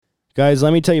Guys,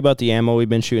 let me tell you about the ammo we've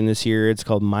been shooting this year. It's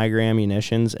called Migra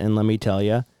Ammunitions, and let me tell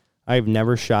you, I've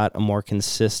never shot a more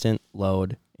consistent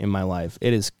load in my life.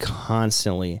 It is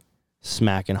constantly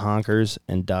smacking honkers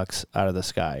and ducks out of the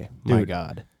sky. Dude, my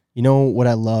God. You know what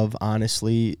I love,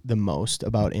 honestly, the most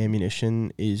about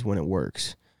ammunition is when it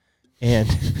works. And,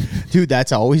 dude,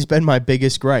 that's always been my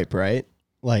biggest gripe, right?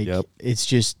 Like, It's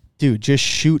just, dude, just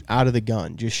shoot out of the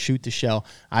gun. Just shoot the shell.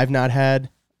 I've not had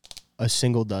a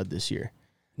single dud this year.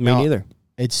 Me neither.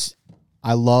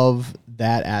 I love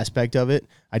that aspect of it.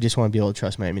 I just want to be able to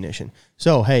trust my ammunition.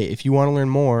 So, hey, if you want to learn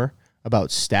more about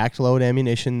stacked load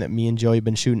ammunition that me and Joey have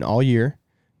been shooting all year,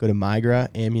 go to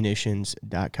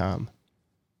migraammunitions.com.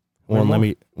 Well,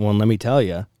 let me tell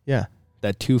you. Yeah.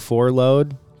 That 2.4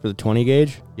 load for the 20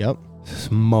 gauge. Yep.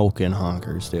 Smoking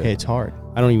honkers, dude. Hey, it's hard.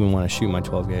 I don't even want to shoot my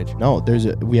 12 gauge. No,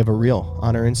 we have a reel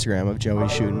on our Instagram of Joey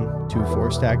shooting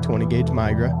 2.4 stack 20 gauge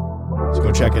Migra. Let's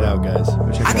go check it out, guys.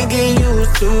 I can get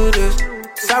used to this.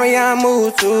 Sorry I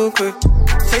moved too quick.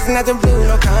 Chasing at the blue,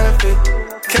 no counterfeit.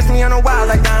 Catch me on a wild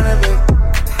like Donovan.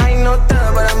 I ain't no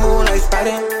thug, but I move like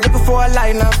Spider. Looking for a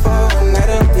light, not for a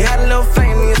nighter. You had a little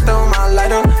flame, then you stole my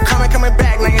lighter. Coming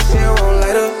back, now your shit won't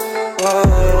light up. Whoa,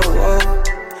 whoa.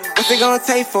 What's it gonna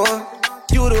take for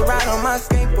you to ride on my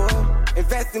skateboard?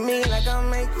 Invest in me like I'm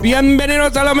making.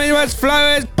 Bienvenidos a Los Mismos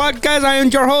Flores Podcast. I am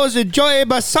your host, Joey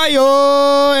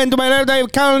Basayo. And to my left, I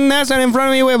have Cal Ness. And in front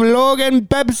of me, we have Logan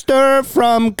Pepster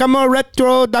from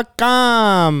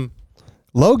CamoRetro.com.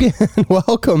 Logan,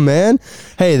 welcome, man.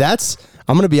 Hey, I'm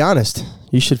going to be honest.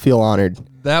 You should feel honored.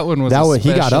 That one was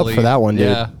he got up for that one,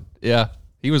 dude. Yeah.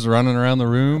 He was running around the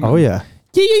room. Oh, yeah.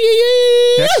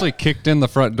 He actually kicked in the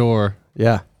front door.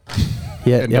 Yeah.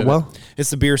 Yeah, well. It's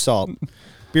the beer salt.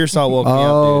 Beer salt woke me up,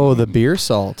 Oh, dude. the beer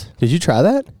salt. Did you try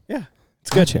that? Yeah. It's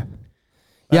gotcha.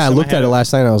 Yeah, I looked at it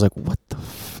last night and I was like, what the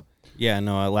Yeah,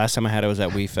 no, last time I had it was at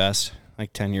Wii Fest,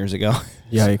 like 10 years ago.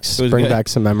 Yikes. Bring back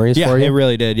some memories for you? Yeah, it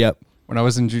really did, yep. When I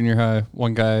was in junior high,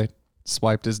 one guy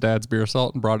swiped his dad's beer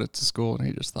salt and brought it to school, and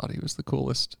he just thought he was the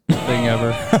coolest thing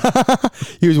ever.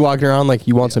 He was walking around like,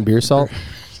 you want some beer salt?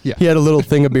 Yeah. He had a little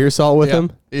thing of beer salt with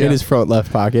him in his front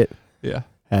left pocket. Yeah.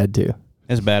 Had to.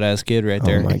 That's a badass kid right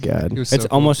there. Oh, my God. It's so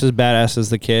almost as badass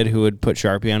as the kid who would put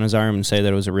Sharpie on his arm and say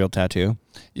that it was a real tattoo.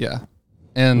 Yeah.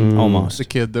 And almost the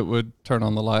kid that would turn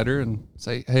on the lighter and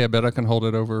say, hey, I bet I can hold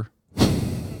it over the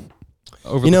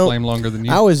flame longer than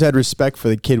you. I always had respect for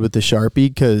the kid with the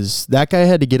Sharpie because that guy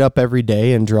had to get up every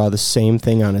day and draw the same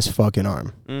thing on his fucking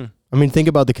arm. I mean, think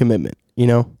about the commitment, you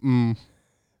know?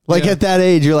 At that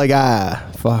age, you're like,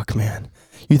 fuck, man.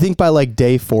 You think by like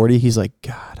day 40, he's like,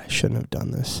 God, I shouldn't have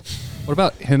done this. What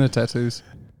about henna tattoos?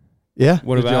 Yeah.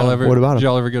 What about him? Did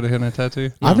y'all ever get a henna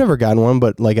tattoo? No. I've never gotten one,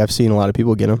 but like I've seen a lot of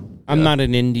people get them. I'm not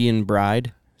an Indian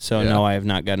bride, so no, I have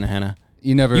not gotten a henna.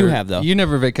 You have, though. You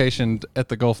never vacationed at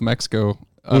the Gulf of Mexico.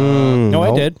 No,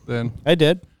 I did. Then I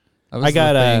did. I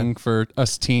got a thing for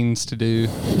us teens to do.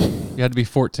 You had to be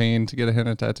 14 to get a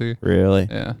henna tattoo. Really?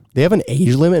 Yeah. They have an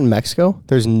age limit in Mexico?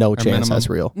 There's no chance minimum. That's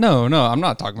real. No, I'm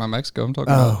not talking about Mexico. I'm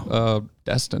talking about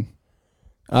Destin.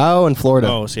 Oh, in Florida.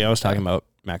 Oh, see, I was talking about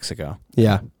Mexico.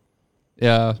 Yeah.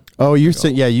 Yeah. Oh, you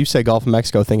said Gulf of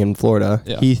Mexico thinking Florida.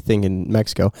 Yeah. He thinking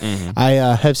Mexico. Mm-hmm. I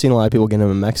have seen a lot of people get them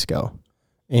in Mexico,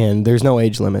 and there's no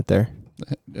age limit there.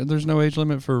 There's no age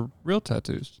limit for real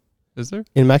tattoos, is there?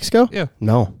 In Mexico? Yeah.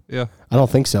 No. Yeah. I don't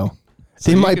think so.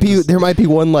 So there might be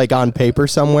one like on paper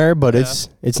somewhere, but it's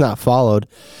not followed.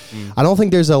 I don't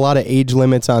think there's a lot of age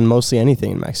limits on mostly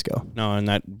anything in Mexico. No, and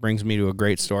that brings me to a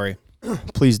great story.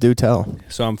 Please do tell.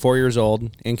 So I'm 4 years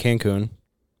old in Cancun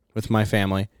with my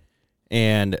family,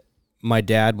 and my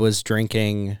dad was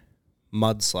drinking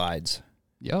mudslides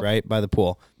right by the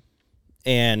pool.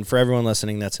 And for everyone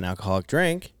listening, that's an alcoholic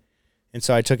drink. And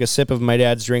so I took a sip of my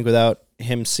dad's drink without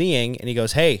him seeing, and he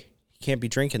goes, hey, you can't be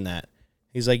drinking that.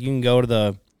 He's like, you can go to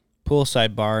the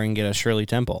poolside bar and get a Shirley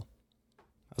Temple.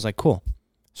 I was like, cool.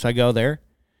 So I go there,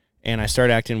 and I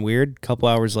start acting weird a couple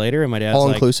hours later, and my dad's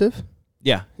all inclusive?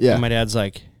 Yeah. Yeah. And my dad's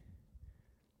like,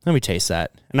 let me taste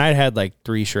that. And I had like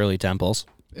 3 Shirley Temples.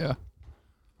 Yeah.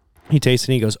 He tastes it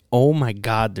and he goes, oh my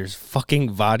God, there's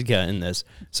fucking vodka in this.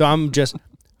 So I'm just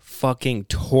fucking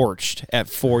torched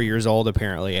at 4 years old,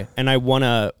 apparently. And I won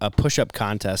a push-up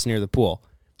contest near the pool.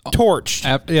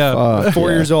 Torched.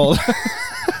 4 years old.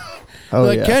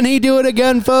 Can he do it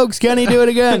again, folks? Can he do it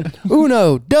again?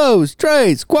 Uno, dos,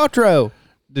 tres, cuatro.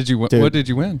 Did you win? What did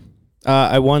you win?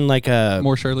 I won like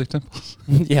more Shirley Temples.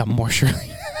 Yeah, more Shirley.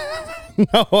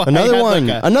 No,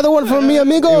 another one from mi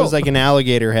amigo. It was like an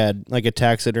alligator head, like a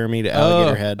taxidermied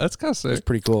alligator head. That's kind of sick. It's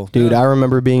pretty cool. Dude, I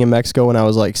remember being in Mexico when I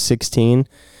was like 16,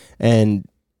 and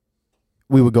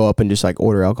we would go up and just like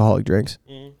order alcoholic drinks.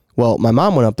 Well, my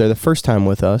mom went up there the first time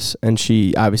with us, and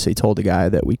she obviously told the guy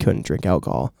that we couldn't drink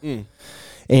alcohol.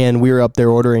 And we were up there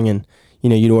ordering, and,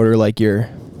 you'd order like your,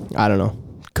 I don't know,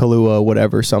 Kahlua,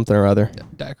 whatever, something or other. Yeah,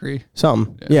 daiquiri.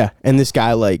 Something. Yeah. And this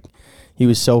guy, like, he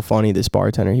was so funny, this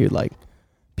bartender. He would, like,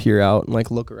 peer out and,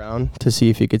 like, look around to see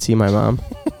if he could see my mom.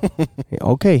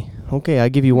 Okay, I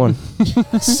give you one.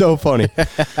 So funny.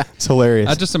 It's hilarious.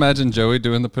 I just imagine Joey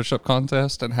doing the push-up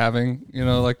contest and having,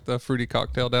 like the fruity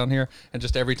cocktail down here, and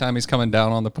just every time he's coming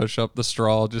down on the push-up, the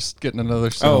straw just getting another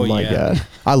sip. Oh my God.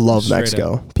 I love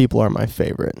Mexico. People are my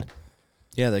favorite.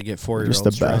 Yeah, they get 4-year-olds just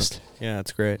the best. Drunk. Yeah,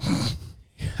 that's great.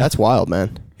 That's wild,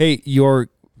 man. Hey, you're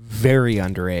very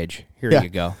underage. Here you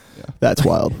go. Yeah. That's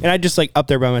wild. And I just like up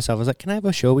there by myself. I was like, can I have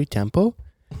a Showy Tempo?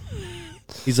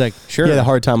 He's like, sure. He had a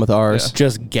hard time with ours. Yeah.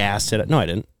 Just gassed it up. No, I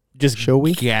didn't. Just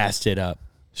Showy? Gassed it up.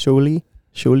 Showy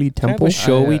Tempo?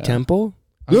 Showy Tempo?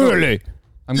 Literally.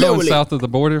 I'm going south of the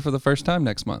border for the first time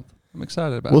next month. I'm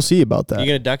excited about it. We'll see about that. You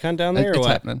going to duck hunt down there or it's what?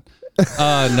 happening.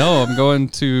 No, I'm going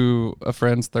to a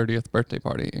friend's 30th birthday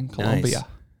party in Colombia. Nice.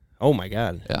 Oh, my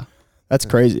God. Yeah. That's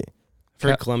crazy. I've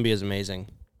heard Colombia is amazing.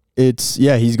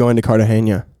 He's going to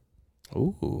Cartagena.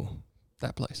 Ooh.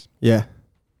 That place. Yeah.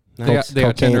 Nice. The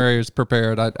itinerary is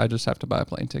prepared. I just have to buy a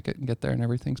plane ticket and get there, and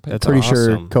everything's paid. That's pretty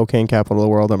sure cocaine capital of the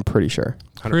world. I'm pretty sure.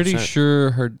 100%. Pretty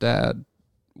sure her dad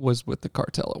was with the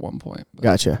cartel at one point.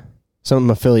 Gotcha. Some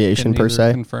affiliation per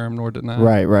se. Confirm nor deny.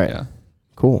 Right. Yeah.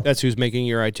 Cool. That's who's making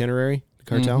your itinerary? The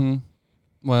cartel?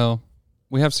 Mm-hmm. Well,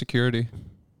 we have security.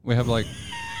 We have like...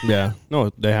 Yeah.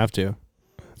 No, they have to.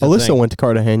 Alyssa went to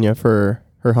Cartagena for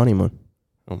her honeymoon.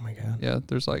 Oh my God. Yeah,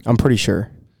 there's like... I'm pretty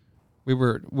sure. We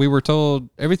were told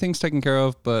everything's taken care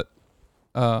of, but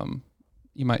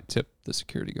you might tip the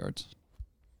security guards.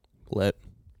 Lit.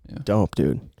 Yeah. Dope,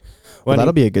 dude. Well,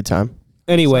 that'll be a good time.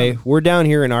 Anyway, we're down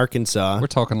here in Arkansas. We're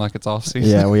talking like it's off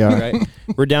season. Yeah, we are. Right?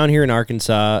 We're down here in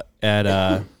Arkansas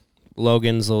at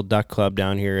Logan's little duck club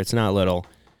down here. It's not little.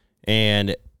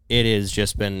 And it has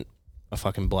just been a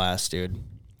fucking blast, dude.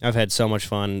 I've had so much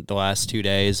fun the last 2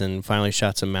 days and finally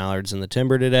shot some mallards in the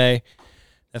timber today.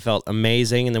 That felt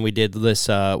amazing. And then we did this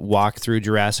walk through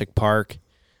Jurassic Park.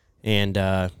 And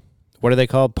what are they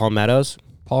called? Palmettos?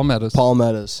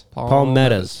 Palmettos.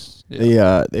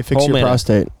 Yeah. They fix your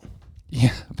prostate.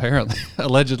 Yeah, apparently.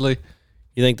 Allegedly.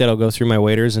 You think that'll go through my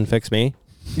waders and fix me?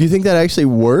 You think that actually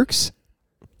works?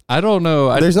 I don't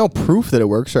know. There's no proof that it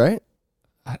works, right?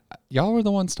 Y'all were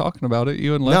the ones talking about it,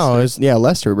 you and Lester. No,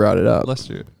 Lester brought it up.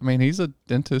 Lester. I mean, he's a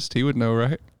dentist. He would know,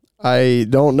 right? I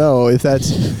don't know if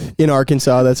that's in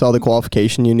Arkansas. That's all the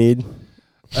qualification you need.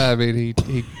 I mean,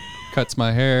 he cuts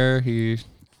my hair. He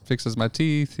fixes my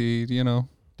teeth.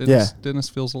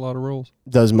 Dentist fills a lot of roles.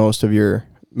 Does most of your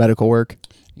medical work.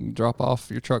 You can drop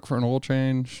off your truck for an oil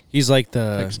change. He's like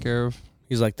takes care of.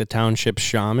 He's like the township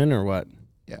shaman or what?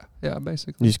 Yeah,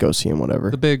 basically. You just go see him,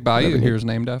 whatever. The big bayou here is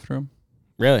named after him.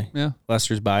 Really? Yeah.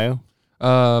 Lester's Bayou?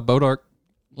 Bodark,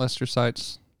 Lester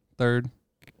Sites, 3rd,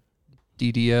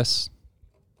 DDS,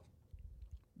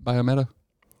 Biometa.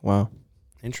 Wow.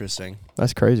 Interesting.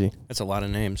 That's crazy. That's a lot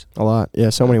of names. A lot. Yeah,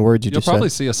 so many words You'll just probably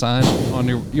said. see a sign on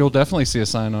your... You'll definitely see a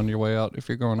sign on your way out if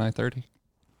you're going I-30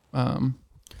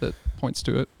 that points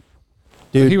to it.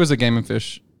 Dude. But he was a Game and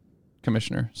Fish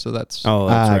commissioner, so that's... Oh,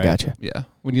 that's right. I gotcha. Yeah.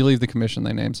 When you leave the commission,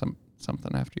 they name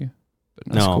something after you.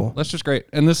 But no. Cool. That's just great.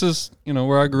 And this is,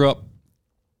 where I grew up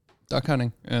duck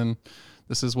hunting. And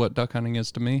this is what duck hunting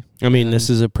is to me. I mean, this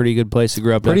is a pretty good place to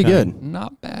grow up. Pretty good.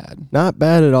 Not bad. Not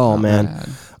bad at all, man.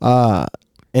 Bad.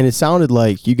 And it sounded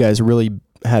like you guys really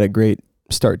had a great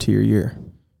start to your year.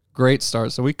 Great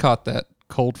start. So we caught that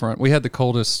cold front. We had the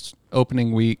coldest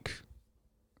opening week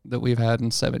that we've had in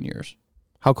 7 years.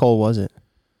 How cold was it?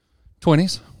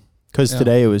 20s. Because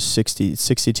today it was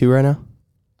 62 right now.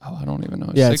 Oh, I don't even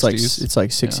know. Yeah, 60s. it's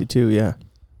like 62. Yeah.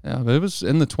 Yeah, but it was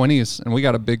in the 20s, and we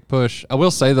got a big push. I will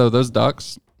say though, those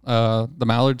ducks, the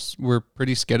mallards were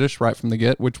pretty skittish right from the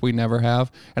get, which we never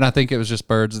have. And I think it was just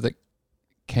birds that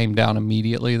came down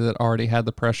immediately that already had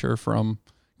the pressure from,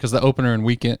 because the opening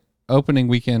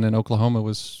weekend in Oklahoma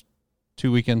was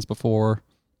 2 weekends before.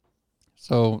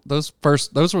 So those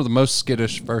were the most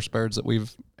skittish first birds that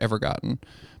we've ever gotten.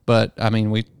 But I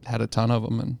mean, we had a ton of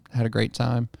them and had a great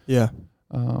time. Yeah.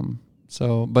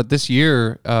 But this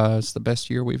year is the best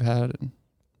year we've had in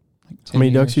like 10 How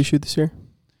many years. ducks you shoot this year?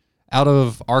 Out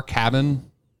of our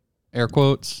cabin, air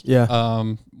quotes.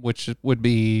 Yeah. Which would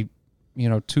be,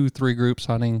 2-3 groups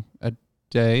hunting a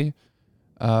day.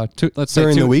 Let's say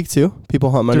during the week too.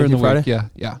 People hunt Monday through Friday. Week,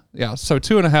 yeah. So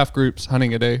 2.5 groups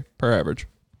hunting a day per average.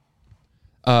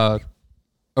 Over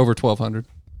 1,200.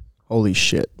 Holy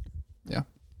shit. Yeah.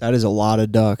 That is a lot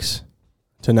of ducks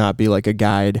to not be like a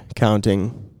guide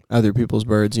counting other people's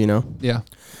birds, you know? Yeah.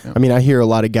 I mean, I hear a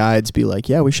lot of guides be like,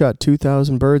 yeah, we shot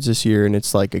 2,000 birds this year. And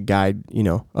it's like a guide, you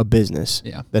know, a business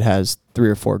that has 3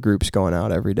 or 4 groups going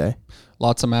out every day.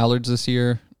 Lots of mallards this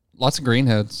year. Lots of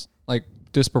greenheads, like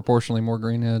disproportionately more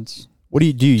greenheads. What do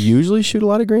you usually shoot a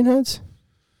lot of greenheads?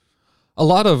 A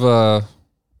lot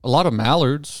of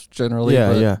mallards generally.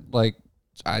 Yeah, but yeah. Like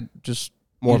I just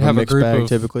More of a have mixed a group bag of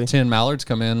typically. 10 mallards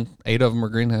come in, 8 of them are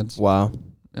greenheads. Wow.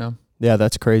 Yeah. Yeah,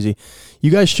 that's crazy. You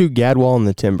guys shoot gadwall in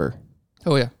the timber.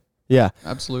 Oh yeah. Yeah.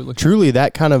 Absolutely. Truly,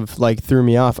 that kind of like threw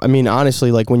me off. I mean,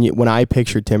 honestly, like when I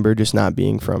picture timber, just not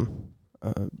being from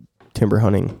timber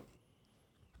hunting,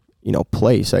 you know,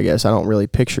 place, I guess I don't really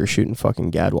picture shooting fucking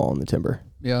gadwall in the timber.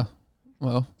 Yeah.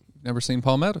 Well, never seen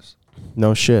palmettos.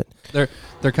 No shit. They're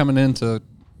coming into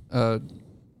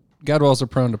gadwalls are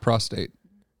prone to prostate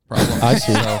problems. I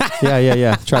see. So.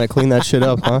 Yeah. Trying to clean that shit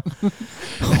up, huh?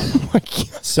 Oh my God.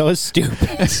 So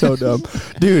stupid. So dumb.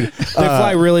 Dude. They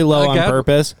fly really low on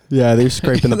purpose. Yeah, they're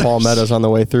scraping the palmettos on the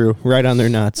way through. Right on their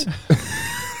nuts.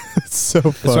 It's so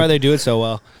fun. That's why they do it so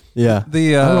well. Yeah. I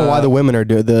don't know why the women are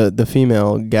doing the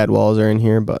female gadwalls are in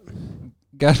here, but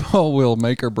gadwall will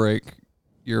make or break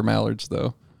your mallards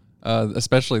though.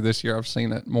 Especially this year, I've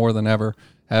seen it more than ever.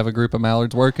 Have a group of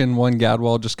mallards working, one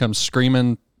gadwall just comes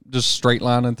screaming, just straight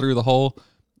lining through the hole.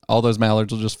 All those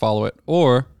mallards will just follow it.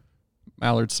 Or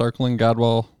mallards circling,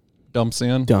 gadwall dumps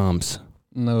in. Dumps.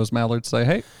 And those mallards say,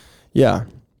 hey. Yeah.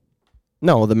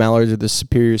 No, the mallards are the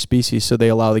superior species, so they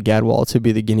allow the gadwall to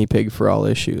be the guinea pig for all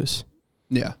issues.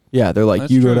 Yeah. Yeah, they're like,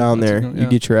 That's you true. go down That's there, you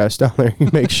get your ass down there, you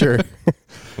make sure.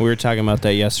 We were talking about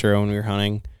that yesterday when we were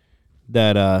hunting,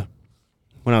 that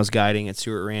when I was guiding at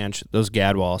Stewart Ranch, those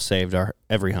gadwalls saved our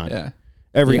every hunt. Yeah.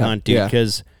 Every hunt, dude,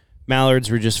 because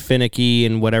mallards were just finicky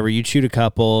and whatever. You'd shoot a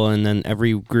couple, and then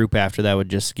every group after that would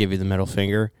just give you the middle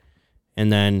finger.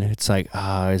 And then it's like,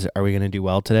 are we going to do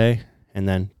well today? And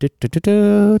then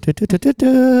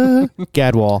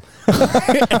gadwall.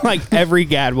 Like every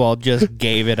gadwall just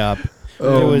gave it up.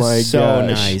 Oh, it was my so gosh.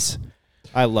 nice.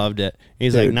 I loved it.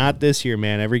 He's like, not this year,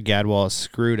 man. Every gadwall has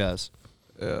screwed us.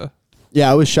 Yeah,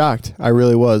 I was shocked. I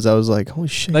really was. I was like, holy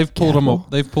shit. They've pulled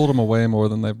them away more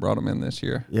than they've brought them in this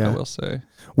year. Yeah. I will say.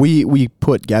 We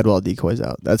put gadwall decoys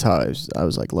out. That's how I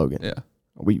was like, Logan. Yeah.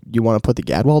 You want to put the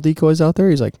gadwall decoys out there?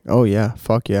 He's like, oh yeah,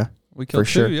 fuck yeah. We killed For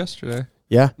sure. 2 yesterday.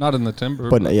 Yeah. Not in the timber.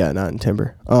 But yeah, not in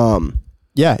timber.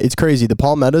 Yeah, it's crazy. The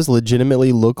palmettos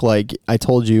legitimately look like, I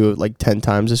told you like 10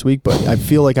 times this week, but I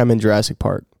feel like I'm in Jurassic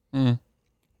Park.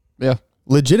 Yeah.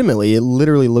 Legitimately, it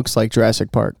literally looks like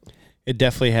Jurassic Park. It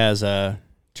definitely has a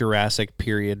Jurassic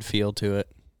period feel to it.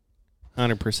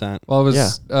 100%. Well, I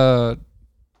was,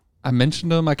 I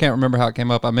mentioned them. I can't remember how it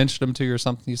came up. I mentioned them to you or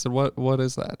something. You said, what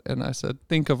is that? And I said,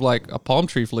 think of like a palm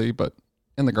tree flea, but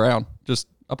in the ground. Just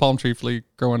a palm tree flea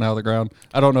growing out of the ground.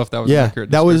 I don't know if that was accurate.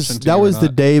 That was the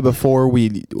day before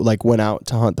we like went out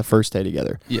to hunt the first day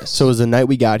together. Yes. So it was the night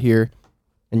we got here,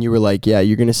 and you were like, yeah,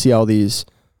 you're going to see all these,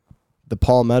 the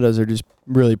palmettos are just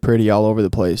really pretty all over the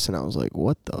place. And I was like,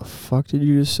 what the fuck did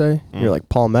you just say? You're like,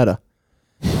 palmetto.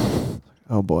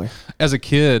 Oh boy. As a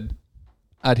kid,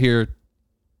 I'd hear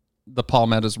the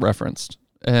palmettos referenced,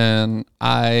 and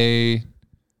I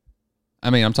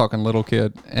mean, I'm talking little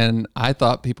kid, and I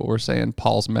thought people were saying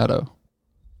Paul's Meadow.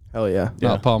 Hell yeah.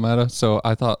 Not palmetto. So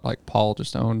I thought like Paul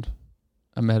just owned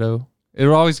a meadow. It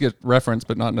would always get referenced,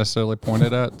 but not necessarily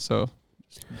pointed at. So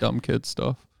just dumb kid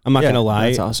stuff. I'm not going to lie.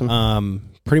 That's awesome.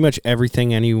 Pretty much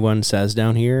everything anyone says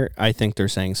down here, I think they're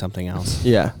saying something else.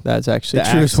 Yeah, that's actually The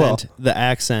true as well. The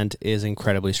accent is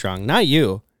incredibly strong. Not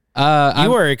you. You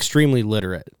I'm- are extremely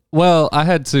literate. Well, I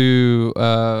had to,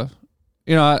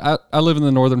 I live in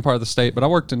the northern part of the state, but I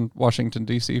worked in Washington,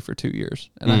 D.C. for 2 years,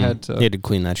 and I had to. You had to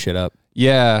clean that shit up.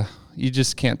 Yeah, you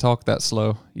just can't talk that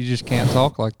slow. You just can't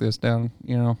talk like this down,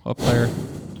 up there.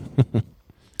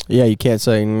 Yeah, you can't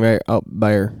say right up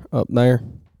there, up there.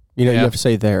 You Yeah. have to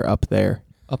say there, up there.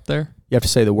 Up there? You have to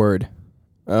say the word.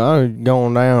 Going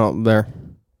down up there.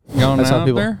 Going That's down how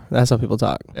people. up there? That's how people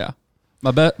talk. Yeah.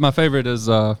 My favorite is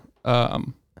all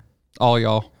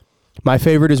y'all. My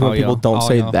favorite is when Oh, people yeah. don't Oh,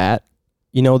 say yeah. that.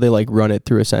 They like run it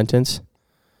through a sentence.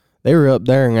 They were up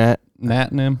there and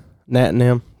Nat and him. Nat and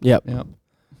him. Yep. Yep.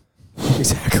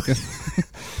 Exactly.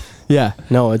 Yeah.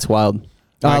 No, it's wild.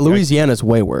 I- Louisiana's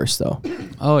way worse though.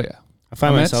 Oh, yeah. I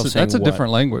find myself saying that's a what?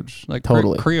 different language. Like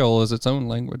Totally. Creole is its own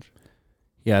language.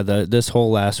 Yeah, this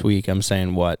whole last week I'm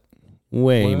saying what?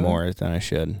 Way What? more than I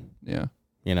should. Yeah.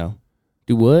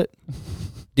 Do what?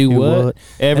 Do what?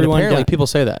 Everyone And apparently down, people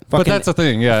say that. But that's the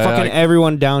thing. Yeah. fucking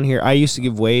everyone down here. I used to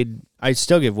give Wade. I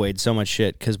still give Wade so much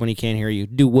shit because when he can't hear you,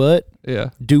 do what? yeah.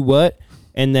 Do what?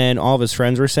 And then all of his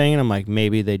friends were saying, I'm like,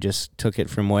 maybe they just took it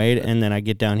from Wade. And then I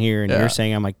get down here and you're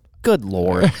saying, I'm like, good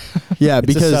Lord. Yeah, it's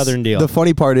because a Southern deal. The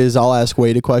funny part is I'll ask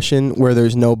Wade a question where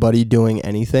there's nobody doing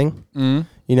anything.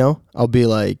 You know, I'll be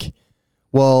like,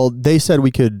 well, they said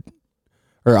we could,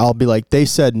 or I'll be like, they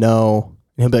said no.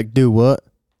 And he'll be like, do what?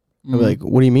 I'll be like,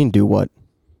 what do you mean do what?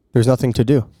 There's nothing to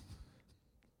do.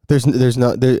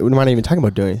 We're not even talking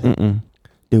about doing anything.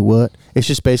 Do what? It's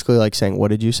just basically like saying, what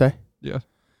did you say? Yeah.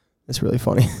 It's really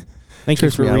funny. Thank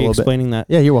you for re-explaining that.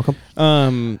 Yeah, you're welcome.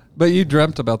 But you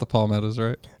dreamt about the palmettos,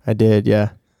 right? I did,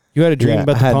 yeah. You had a dream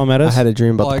about the palmettos? I had a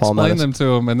dream about the palmettos. I explained them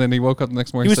to him, and then he woke up the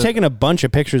next morning. He was taking a bunch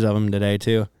of pictures of them today,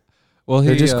 too. Well,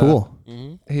 they're just cool.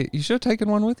 You should have taken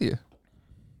one with you.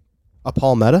 A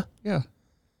palmetto? Yeah.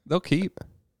 They'll keep.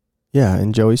 Yeah,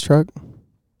 in Joey's truck?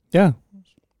 Yeah.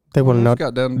 They will not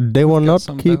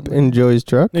keep in Joey's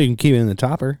truck? No, you can keep it in the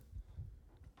topper.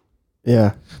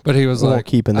 Yeah. But he was like,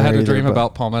 keep in I had there a dream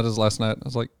about palmettos last night. I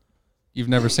was like, you've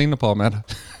never seen the palmetto.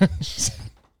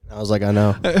 I was like, I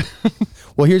know.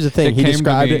 Well, here's the thing. He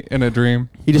described it in a dream.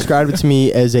 He described it to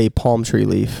me as a palm tree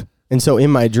leaf. And so in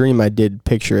my dream, I did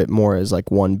picture it more as like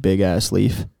one big ass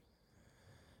leaf.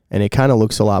 And it kind of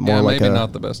looks a lot more like maybe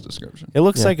not the best description. It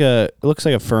looks like a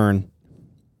fern.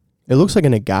 It looks like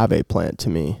an agave plant to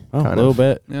me. Oh, a little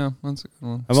bit. Yeah, that's a good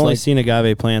one. I've only seen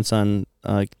agave plants on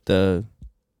like the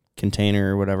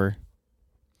container or whatever.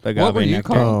 What were you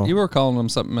calling? You were calling them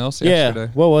something else yesterday.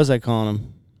 Yeah. What was I calling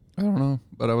them? I don't know,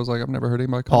 but I was like, I've never heard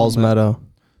anybody call Paul's Meadow.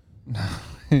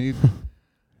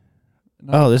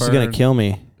 Oh, this is gonna kill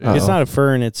me. It's not a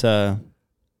fern. It's a.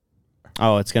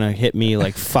 Oh, it's gonna hit me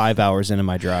like 5 hours into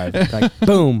my drive. Like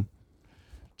boom.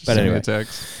 But anyway,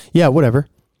 yeah, whatever.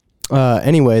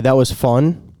 Anyway, that was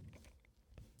fun.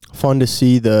 Fun to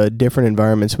see the different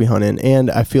environments we hunt in, and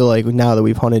I feel like now that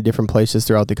we've hunted different places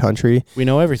throughout the country, we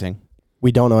know everything.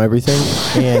 We don't know everything,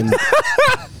 and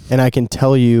I can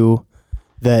tell you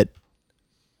that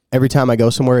every time I go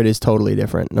somewhere, it is totally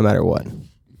different, no matter what.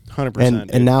 100%.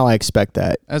 And now I expect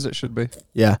that, as it should be.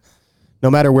 Yeah. No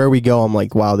matter where we go, I'm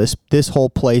like, wow, this whole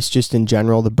place, just in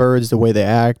general, the birds, the way they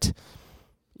act,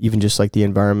 even just like the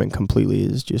environment completely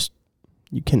is just,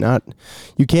 you can't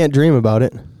dream about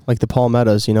it. Like the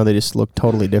palmettos, they just look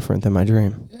totally different than my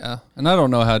dream. Yeah. And I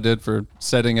don't know how I did for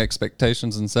setting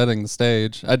expectations and setting the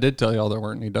stage. I did tell y'all there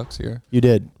weren't any ducks here. You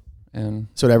did. And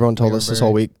that's what everyone told us this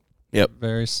whole week. Yep.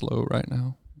 Very slow right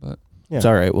now, but yeah. It's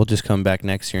all right. We'll just come back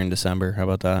next year in December. How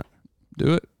about that?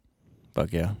 Do it.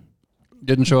 Fuck yeah.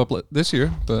 Didn't show up this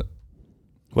year, but...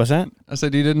 What's that? I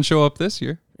said you didn't show up this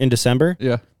year. In December?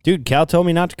 Yeah. Dude, Cal told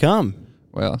me not to come.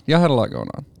 Well, y'all had a lot going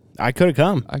on. I could have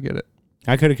come. I get it.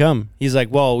 I could have come. He's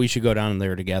like, well, we should go down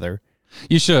there together.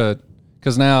 You should,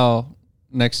 because now,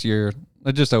 next year,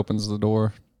 it just opens the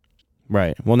door.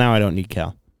 Right. Well, now I don't need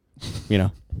Cal. In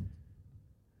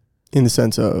the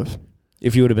sense of...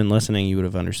 If you would have been listening, you would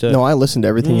have understood. No, I listened to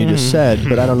everything you just said,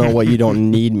 but I don't know what you don't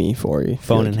need me for.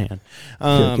 Phone in hand.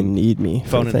 I feel like you need me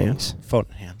phone for in things. Hand. Phone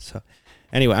in hand. So,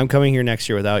 anyway, I'm coming here next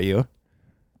year without you.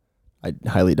 I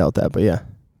highly doubt that, but yeah.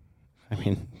 I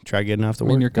mean, try getting off the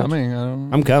work. You're coming.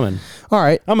 I'm coming. All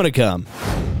right. I'm going to come.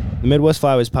 The Midwest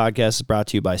Flyways podcast is brought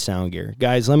to you by Sound Gear.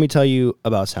 Guys, let me tell you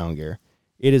about Sound Gear.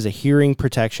 It is a hearing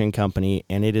protection company,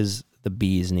 and it is the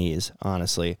bee's knees,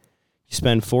 honestly. You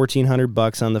spend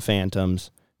 $1,400 on the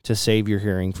Phantoms to save your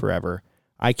hearing forever.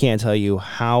 I can't tell you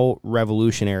how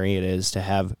revolutionary it is to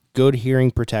have good hearing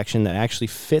protection that actually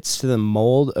fits to the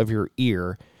mold of your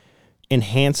ear,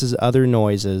 enhances other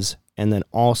noises, and then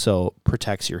also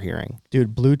protects your hearing.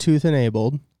 Dude, Bluetooth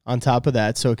enabled on top of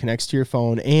that, so it connects to your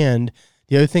phone. And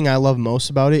the other thing I love most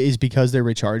about it is because they're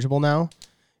rechargeable now.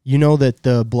 You know that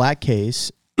the black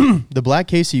case, the black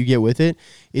case that you get with it,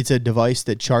 it's a device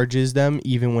that charges them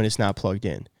even when it's not plugged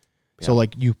in. Yeah. So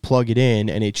like you plug it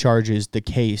in and it charges the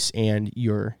case and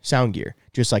your sound gear,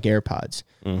 just like AirPods.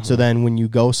 Mm-hmm. So then when you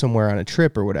go somewhere on a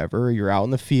trip or whatever, you're out in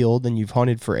the field and you've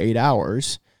hunted for 8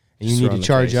 hours and you need to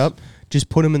charge up, just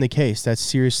put them in the case. That's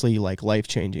seriously like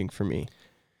life-changing for me.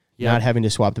 Yep. Not having to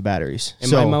swap the batteries.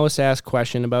 And my most asked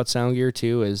question about sound gear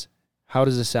too is, how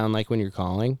does it sound like when you're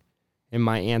calling? And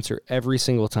my answer every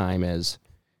single time is,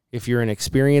 if you're an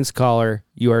experienced caller,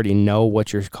 you already know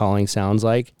what your calling sounds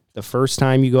like. The first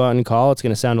time you go out and call, it's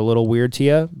going to sound a little weird to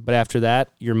you. But after that,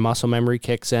 your muscle memory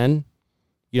kicks in.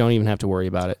 You don't even have to worry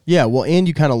about it. Yeah, well, and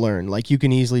you kind of learn. Like, you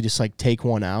can easily just, like, take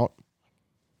one out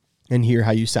and hear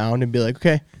how you sound and be like,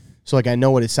 okay, so, like, I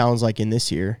know what it sounds like in this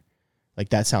ear. Like,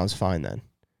 that sounds fine then.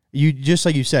 You just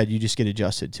like you said, you just get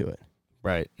adjusted to it.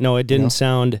 Right. No, it didn't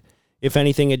sound, if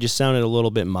anything, it just sounded a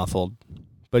little bit muffled.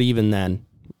 But even then,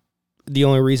 the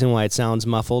only reason why it sounds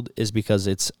muffled is because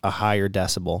it's a higher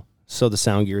decibel. So the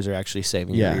sound gears are actually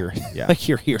saving your ear. Yeah. Like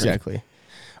your hearing. Exactly.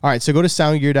 All right, so go to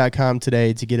soundgear.com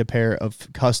today to get a pair of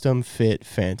custom fit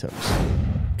Phantoms.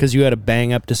 Because you had a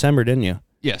bang up December, didn't you?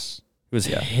 Yes. It was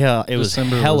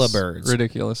hella birds.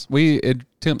 Ridiculous.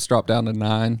 Temps dropped down to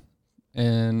 9,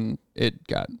 and it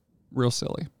got real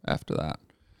silly after that.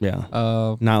 Yeah.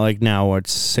 Not like now where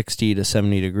it's 60 to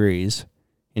 70 degrees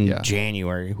in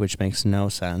January, which makes no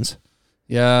sense.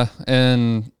 Yeah,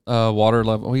 and water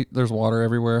level. There's water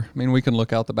everywhere. I mean, we can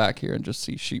look out the back here and just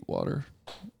see sheet water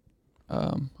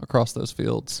across those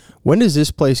fields. When does this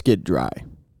place get dry?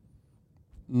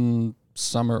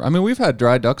 Summer. I mean, we've had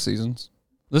dry duck seasons.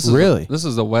 This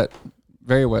is a wet,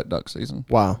 very wet duck season.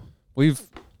 Wow. We've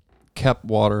kept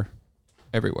water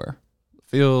everywhere.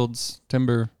 Fields,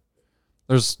 timber.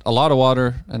 There's a lot of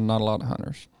water and not a lot of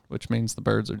hunters, which means the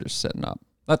birds are just sitting up.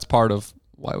 That's part of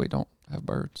why we don't have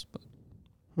birds. But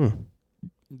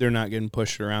They're not getting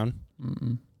pushed around?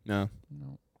 Mm-mm. No.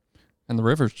 And the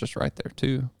river's just right there,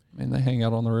 too. I mean, they hang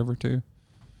out on the river, too.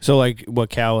 So, like, what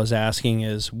Cal was asking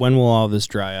is, when will all this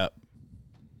dry up?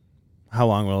 How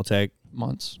long will it take?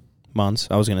 Months.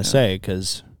 I was going to say,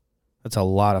 because that's a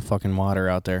lot of fucking water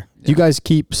out there. Do you guys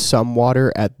keep some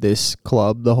water at this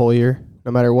club the whole year,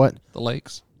 no matter what? The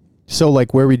lakes. So,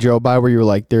 like, where we drove by, where you were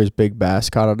like, there's big bass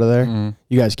caught out of there,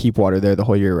 you guys keep water there the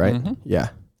whole year, right? Mm-hmm. Yeah.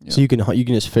 Yep. So you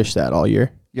can just fish that all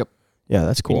year? Yep. Yeah,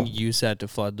 that's cool. Can you use that to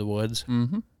flood the woods?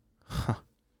 Mm-hmm. Huh.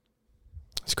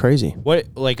 It's crazy. What,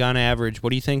 like, on average,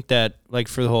 what do you think that, like,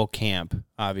 for the whole camp,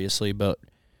 obviously, but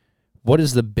what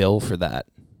is the bill for that,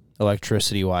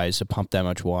 electricity-wise, to pump that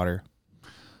much water?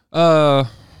 I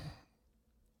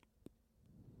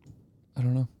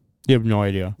don't know. You have no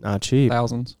idea. Not cheap.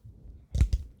 Thousands.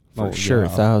 For sure,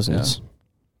 thousands. Yeah.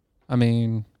 I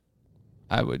mean,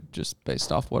 I would just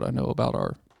based off what I know about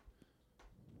our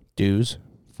dues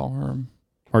farm.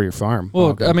 Or your farm. Well,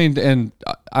 okay. I mean, and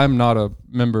I'm not a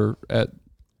member at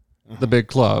the big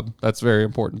club. That's very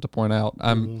important to point out.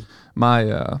 My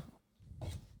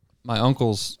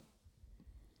uncles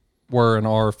were and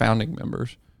are founding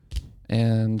members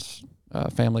and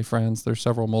family friends. There's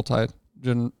several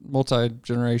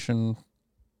multi-generation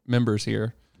members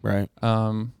here. Right.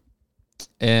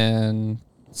 And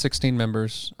 16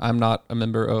 members. I'm not a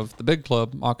member of the big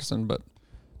club, Moccasin, but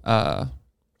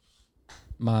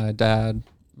my dad,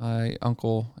 my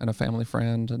uncle, and a family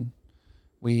friend, and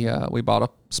we bought a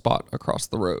spot across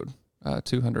the road,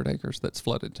 200 acres that's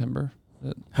flooded timber.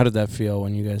 How did that feel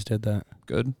when you guys did that?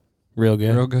 Good. Real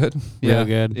good? Real good. Real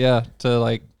good. Yeah, to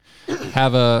like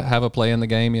have a play in the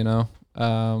game, you know.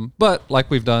 But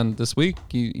like we've done this week,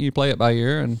 you play it by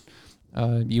ear, and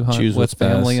you hunt choose with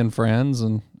family best. and friends,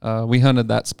 and we hunted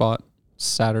that spot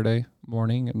Saturday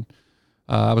morning, and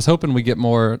I was hoping we get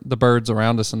more, the birds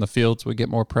around us in the fields would get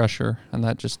more pressure, and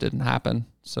that just didn't happen.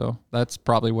 So that's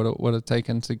probably what it would have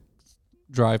taken to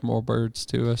drive more birds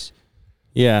to us.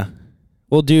 Yeah.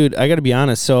 Well, dude, I got to be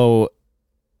honest. So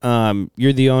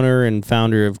you're the owner and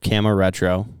founder of Camo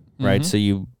Retro, right? Mm-hmm. So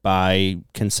you buy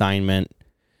consignment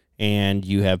and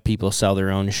you have people sell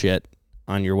their own shit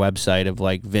on your website of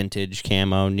like vintage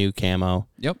camo, new camo,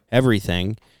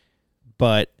 everything.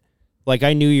 But like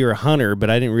I knew you were a hunter, but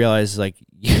I didn't realize like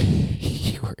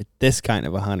you were this kind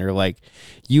of a hunter. Like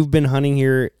you've been hunting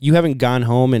here. You haven't gone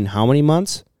home in how many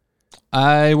months?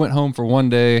 I went home for one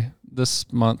day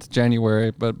this month,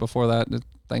 January, but before that,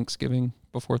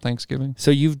 before Thanksgiving.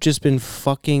 So you've just been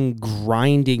fucking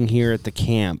grinding here at the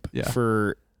camp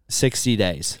for 60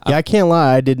 days. Yeah, I can't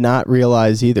lie. I did not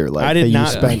realize either. Like I did that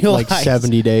not you spent realize. like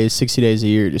 70 days, 60 days a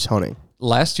year just hunting.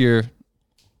 Last year,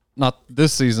 not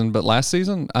this season, but last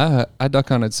season, I duck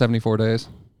hunted 74 days.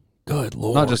 Good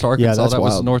Lord. Not just Arkansas. Yeah, that's that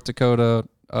was wild. North Dakota,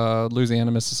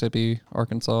 Louisiana, Mississippi,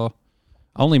 Arkansas.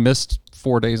 I only missed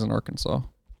 4 days in Arkansas.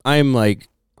 I'm like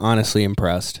honestly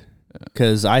impressed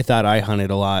because I thought I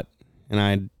hunted a lot and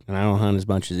I don't hunt as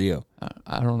much as you.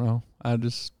 I don't know. I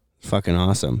just Fucking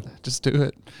awesome. do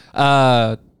it.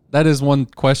 That is one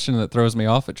question that throws me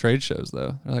off at trade shows,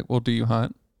 though. They're like, "Well, do you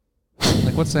hunt?"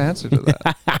 Like, what's the answer to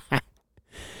that?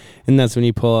 And that's when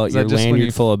you pull out Is your that just when lanyard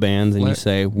you full of bands and you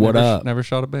say, "What up?" Never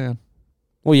shot a band.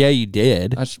 Well, yeah, you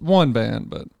did, One band,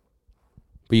 but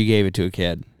you gave it to a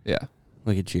kid. yeah.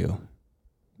 Look at you,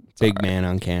 It's big all right. man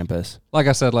on campus. Like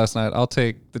I said last night, I'll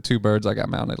take the 2 birds I got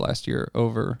mounted last year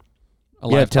over a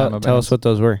lifetime of tell bands. us what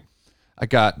those were. I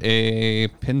got a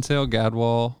pintail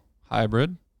gadwall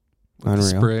hybrid with Unreal.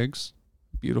 sprigs.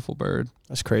 Beautiful bird.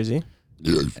 That's crazy.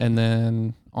 And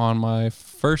then on my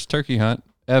first turkey hunt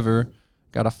ever,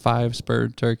 got a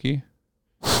 5-spurred turkey.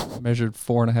 Measured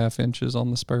 4.5 inches on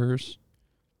the spurs.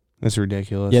 That's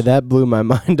ridiculous. Yeah, that blew my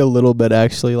mind a little bit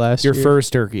actually last your year.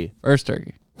 first turkey. First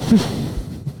turkey.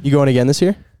 You going again this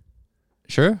year?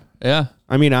 Sure. Yeah.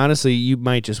 I mean, honestly, you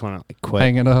might just want to like quit.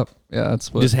 Hang it up. Yeah,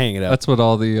 that's what. Just hang it up. That's what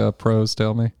all the pros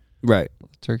tell me. Right.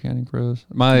 Turkey hunting pros.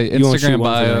 My You won't shoot Instagram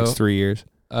one for the bio. next 3 years.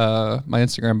 My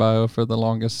Instagram bio for the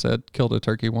longest said killed a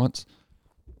turkey once.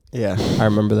 Yeah, I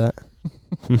remember that.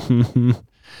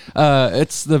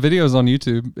 It's the videos on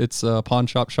YouTube. It's a Pawn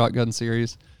Shop Shotgun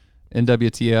series.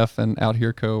 NWTF and Out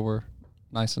Here Co. were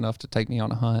nice enough to take me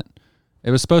on a hunt.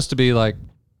 It was supposed to be like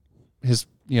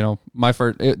my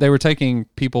first. They were taking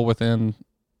people within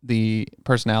the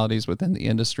personalities within the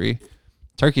industry,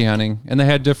 turkey hunting, and they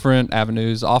had different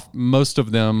avenues. Most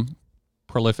of them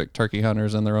prolific turkey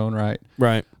hunters in their own right.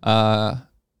 Right.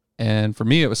 And for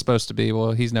me, it was supposed to be,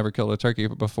 well, he's never killed a turkey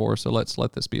before, so let's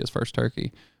let this be his first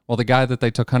turkey. Well, the guy that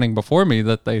they took hunting before me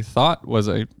that they thought was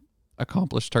a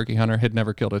accomplished turkey hunter had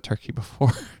never killed a turkey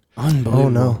before. Unbelievable. Oh,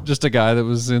 no. Just a guy that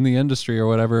was in the industry or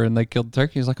whatever, and they killed the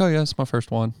turkey. He's like, oh, yeah, it's my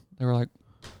first one. They were like,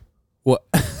 what?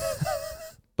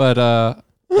 But,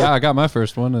 yeah, I got my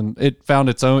first one, and it found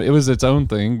its own. It was its own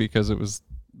thing because it was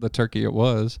the turkey it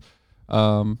was.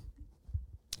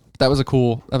 That was a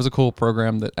cool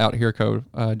program that Out Here Co.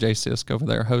 Jay Sisk over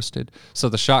there hosted. So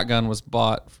the shotgun was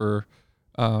bought for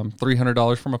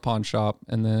 $300 from a pawn shop,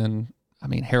 and then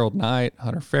Harold Knight,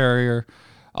 Hunter Farrier,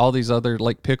 all these other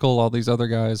Lake Pickle, all these other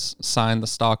guys signed the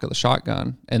stock of the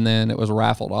shotgun, and then it was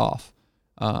raffled off.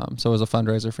 So it was a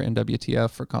fundraiser for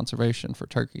NWTF for conservation for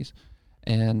turkeys,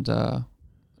 and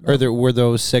were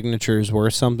those signatures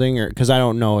worth something, or because I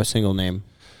don't know a single name?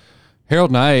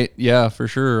 Harold Knight, yeah, for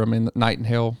sure. Night and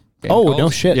Hail. Oh, no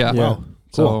shit. Yeah. Wow. Cool.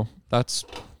 So that's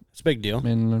a big deal.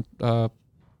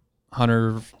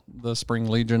 Hunter, the Spring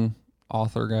Legion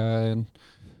author guy and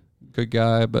good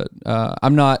guy, but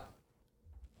I'm not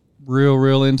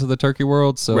real into the turkey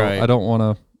world, so right. I don't want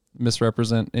to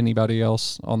misrepresent anybody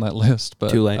else on that list.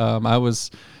 But too late.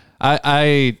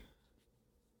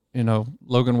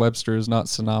 Logan Webster is not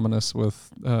synonymous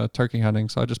with turkey hunting,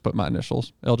 so I just put my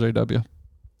initials, LJW.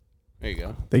 There you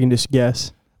go. They can just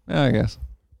guess. Yeah, I guess.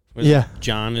 Yeah.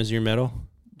 John is your middle?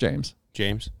 James.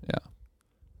 Yeah.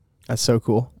 That's so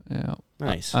cool. Yeah.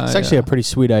 Nice. It's actually a pretty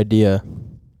sweet idea.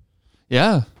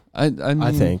 Yeah.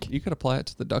 I think. You could apply it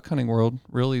to the duck hunting world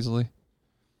real easily.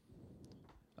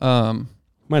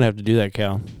 Might have to do that,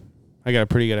 Cal. I got a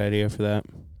pretty good idea for that.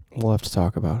 We'll have to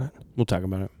talk about it. We'll talk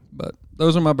about it. But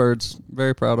those are my birds.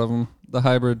 Very proud of them. The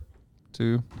hybrid,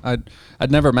 too. I'd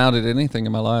never mounted anything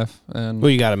in my life, and well,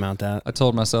 you got to mount that. I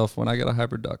told myself when I get a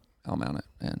hybrid duck, I'll mount it.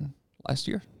 And last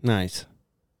year, nice.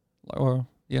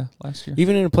 Last year.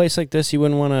 Even in a place like this, you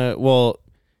wouldn't want to. Well,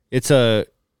 it's a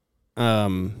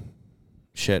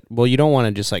shit. Well, you don't want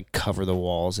to just like cover the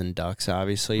walls in ducks,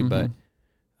 obviously, but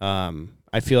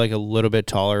I feel like a little bit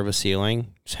taller of a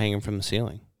ceiling, just hanging from the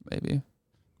ceiling, maybe.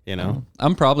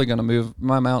 I'm probably gonna move.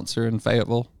 My mounts are in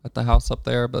Fayetteville at the house up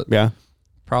there, but yeah,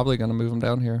 probably gonna move them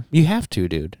down here. You have to,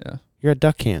 dude. Yeah, you're at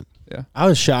duck camp. Yeah, I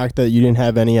was shocked that you didn't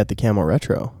have any at the Camo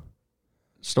Retro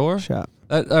store shop.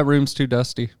 That room's too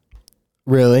dusty.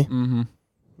 Really?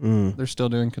 Mm-hmm. They're still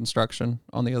doing construction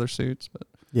on the other suits, but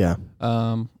yeah.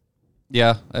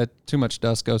 Too much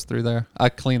dust goes through there. I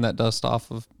clean that dust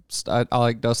off of. I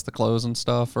like dust the clothes and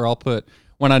stuff, or I'll put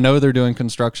when I know they're doing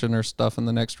construction or stuff in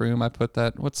the next room. I put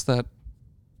that. What's that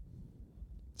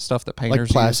stuff that painters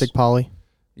like plastic use? poly?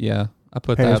 Yeah, I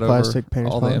put painters that plastic, over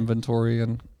all poly? the inventory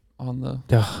and on the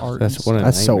art. That's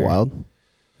That's so wild.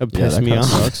 That would piss me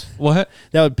off. What?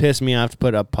 That would piss me off to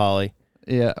put up poly.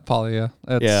 Yeah, poly. Yeah,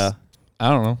 yeah. I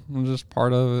don't know. I'm just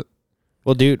part of it.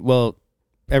 Well, dude. Well,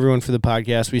 everyone for the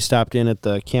podcast, we stopped in at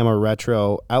the Camo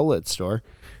Retro outlet store,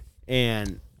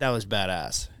 and that was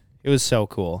badass. It was so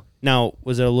cool. Now,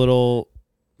 was it a little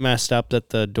messed up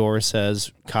that the door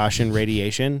says caution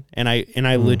radiation? And I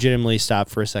legitimately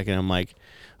stopped for a second. I'm like,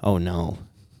 oh no,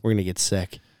 we're gonna get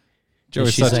sick.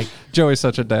 Joey's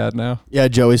such a dad now. Yeah,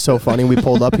 Joey's so funny. We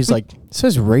pulled up. He's like, it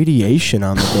says radiation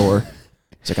on the door.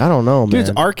 It's like, I don't know, man. Dude, it's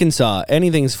Arkansas.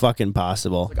 Anything's fucking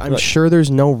possible. I'm sure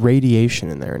there's no radiation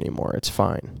in there anymore. It's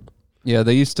fine. Yeah,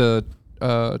 they used to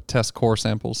test core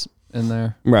samples in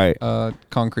there. Right.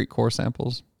 Concrete core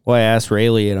samples. Well, I asked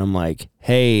Rayleigh, and I'm like,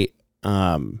 hey,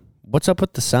 what's up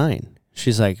with the sign?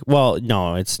 She's like, well,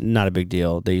 no, it's not a big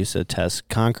deal. They used to test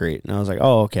concrete. And I was like,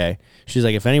 oh, okay. She's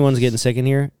like, if anyone's getting sick in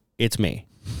here, it's me.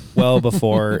 Well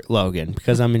before Logan,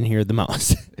 because I'm in here the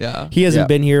most. Yeah. He hasn't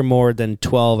been here more than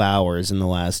 12 hours in the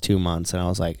last 2 months. And I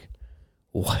was like,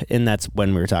 what? And that's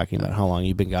when we were talking about how long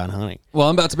you've been gone hunting. Well,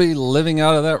 I'm about to be living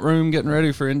out of that room, getting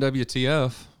ready for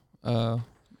NWTF.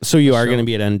 So you are going to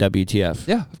be at NWTF?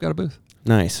 Yeah, I've got a booth.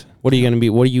 Nice. What are you going to be?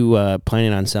 What are you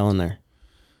planning on selling there?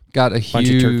 Got a bunch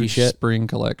of turkey huge shit. spring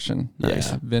collection.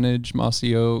 Nice. Yeah, vintage,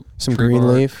 mossy oak, Some tree green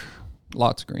bark, leaf.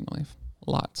 lots of green leaf,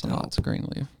 lots and lots of green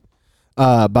leaf.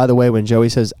 By the way, when Joey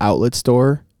says outlet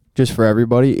store, just for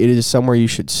everybody, it is somewhere you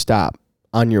should stop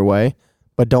on your way,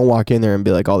 but don't walk in there and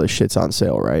be like, "Oh, this shit's on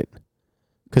sale," right?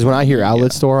 Because when I hear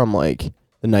outlet store, I'm like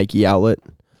the Nike outlet.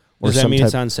 Does that mean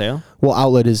it's on sale? Well,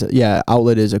 outlet is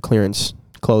a clearance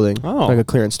clothing. Oh, like a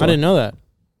clearance store. I didn't know that.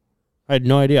 I had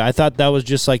no idea. I thought that was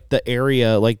just like the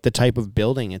area, like the type of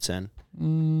building it's in.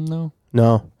 No.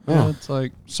 Yeah, It's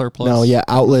like surplus. No, yeah,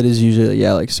 outlet is usually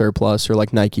like surplus, or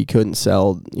like Nike couldn't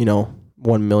sell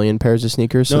 1 million pairs of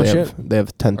sneakers, so they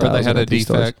have 10,000. Or they had a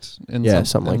defect stores. in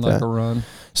something like that. A run.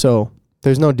 So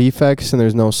there's no defects and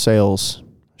there's no sales.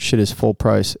 Shit is full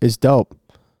price. It's dope.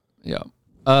 Yeah.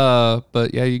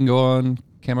 But yeah, you can go on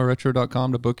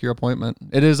camoretro.com to book your appointment.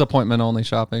 It is appointment only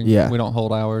shopping. Yeah. We don't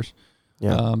hold hours.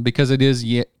 Yeah. Because it is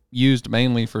used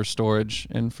mainly for storage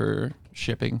and for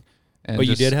shipping. And But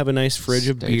you did have a nice fridge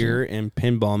of staging. beer and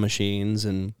pinball machines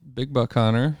and Big Buck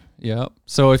Hunter. Yep.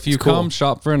 So if you come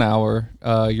shop for an hour,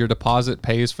 your deposit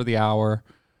pays for the hour.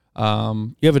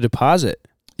 you have a deposit.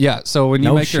 Yeah. So when you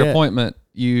No make your shit. appointment,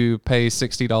 you pay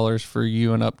 $60 for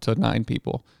you and up to 9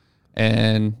 people.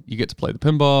 And you get to play the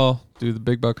pinball, do the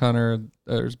Big Buck Hunter.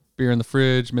 There's beer in the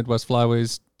fridge, Midwest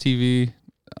Flyways TV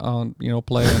on,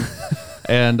 playing.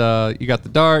 And you got the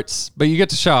darts, but you get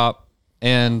to shop.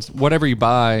 And whatever you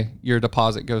buy, your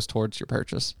deposit goes towards your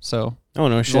purchase. So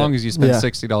as long as you spend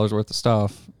 $60 worth of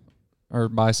stuff or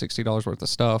buy $60 worth of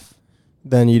stuff,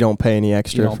 then you don't pay any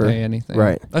extra. you don't pay anything.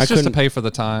 Right. That's just to pay for the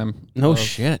time. No of-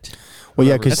 shit. Well,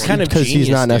 yeah, That's kind of because he's genius,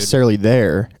 not dude. necessarily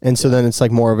there, and so then it's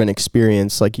like more of an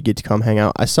experience. Like you get to come hang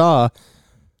out. I saw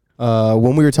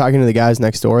when we were talking to the guys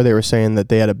next door, they were saying that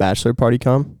they had a bachelor party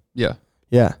come. Yeah.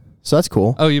 Yeah, so that's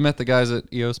cool. Oh, you met the guys at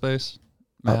EO Space?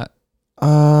 Matt?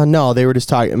 No, they were just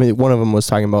talking. I mean, one of them was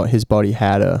talking about his buddy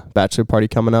had a bachelor party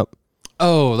coming up.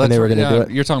 Oh, that's they were right. gonna do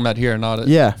it. You're talking about here, not at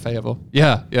Yeah. Fayetteville.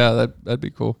 Yeah, that'd be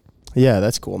cool. Yeah,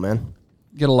 that's cool, man.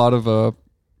 Get a lot of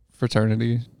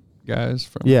fraternity guys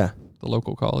from Yeah, the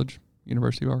local college,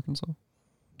 University of Arkansas.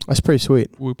 that's pretty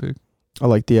sweet. Woo pig. I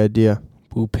like the idea.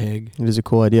 Boo pig. It is a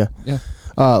cool idea. Yeah.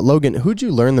 Logan, who'd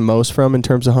you learn the most from in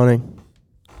terms of hunting?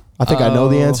 I think I know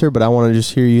the answer, but I want to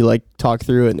just hear you like talk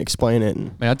through it and explain it.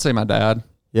 And, Man, I'd say my dad.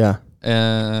 yeah.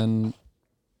 And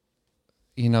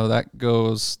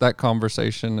that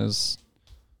conversation is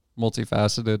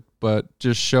multifaceted, but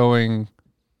just showing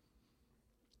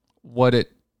what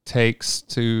it takes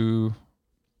the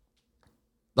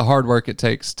hard work it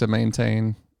takes to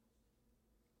maintain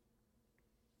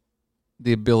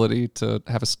the ability to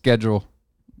have a schedule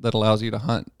that allows you to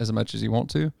hunt as much as you want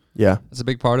to. Yeah. That's a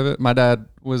big part of it. My dad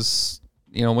was,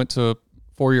 went to a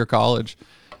 4-year college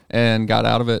and got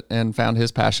out of it and found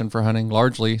his passion for hunting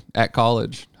largely at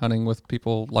college, hunting with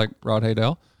people like Rod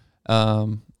Haydell,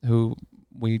 who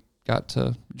we got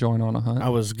to join on a hunt. I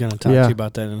was going to talk to you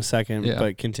about that in a second,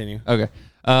 but continue. Okay.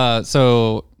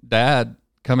 So Dad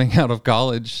coming out of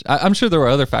college, I'm sure there were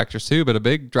other factors too, but a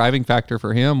big driving factor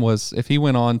for him was if he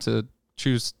went on to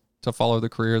choose to follow the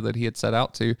career that he had set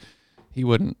out to, he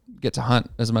wouldn't get to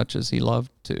hunt as much as he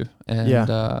loved to.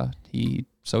 And he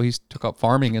took up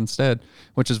farming instead,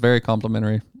 which is very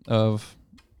complimentary of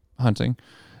hunting.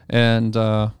 And,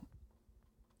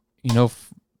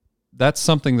 that's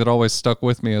something that always stuck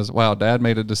with me is, wow, Dad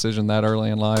made a decision that early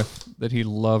in life that he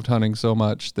loved hunting so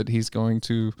much that he's going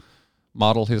to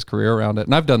model his career around it.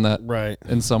 And I've done that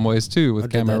in some ways too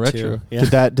with Camo Retro.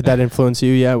 Yeah. Did that influence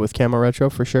you? Yeah, with Camo Retro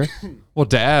for sure. Well,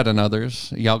 Dad and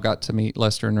others, y'all got to meet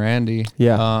Lester and Randy.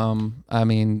 Yeah. I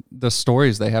mean, the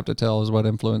stories they have to tell is what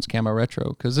influenced Camo Retro,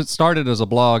 because it started as a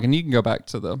blog, and you can go back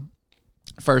to the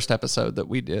first episode that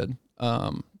we did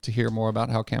to hear more about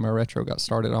how Camo Retro got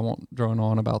started. I won't drone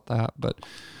on about that, but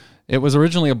it was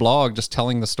originally a blog just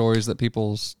telling the stories that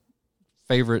people's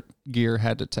favorite gear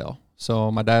had to tell.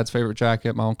 So my dad's favorite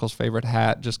jacket, my uncle's favorite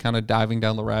hat, just kind of diving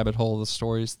down the rabbit hole of the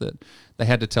stories that they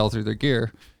had to tell through their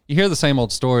gear. You hear the same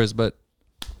old stories, but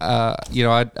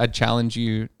I'd challenge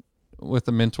you with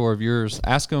a mentor of yours.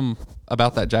 Ask them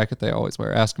about that jacket they always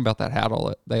wear. Ask them about that hat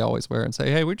they always wear, and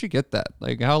say, "Hey, where'd you get that?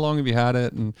 Like, how long have you had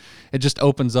it?" And it just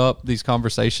opens up these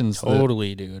conversations.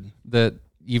 Totally, dude. That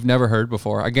you've never heard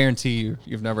before. I guarantee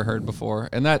you've never heard before,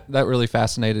 and that really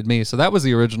fascinated me. So that was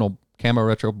the original Camo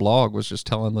Retro blog, was just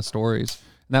telling the stories,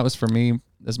 and that was for me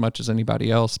as much as anybody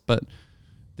else. But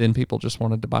then people just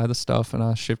wanted to buy the stuff, and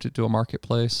I shifted to a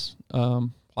marketplace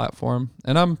platform,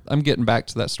 and I'm getting back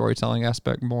to that storytelling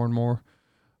aspect more and more.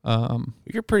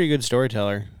 You're a pretty good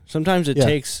storyteller. Sometimes it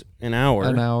takes an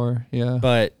hour, yeah,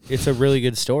 but it's a really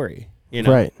good story,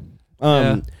 Right.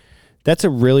 That's a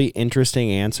really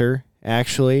interesting answer,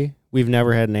 actually. We've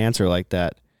never had an answer like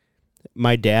that.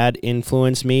 My dad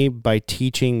influenced me by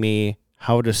teaching me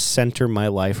how to center my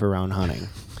life around hunting.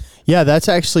 Yeah, that's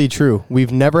actually true.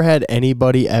 We've never had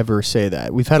anybody ever say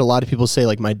that. We've had a lot of people say,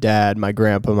 like, my dad, my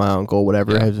grandpa, my uncle,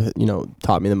 whatever, have,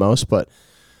 taught me the most, but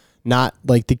not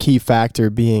like the key factor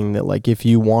being that, like, if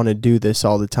you want to do this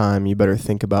all the time, you better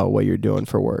think about what you're doing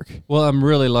for work. Well, I'm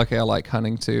really lucky. I like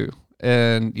hunting too.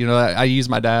 And, I use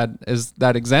my dad as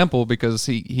that example because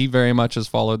he very much has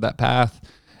followed that path,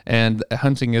 and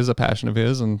hunting is a passion of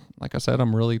his. And like I said,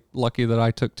 I'm really lucky that I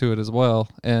took to it as well.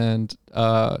 And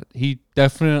he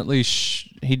definitely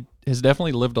he has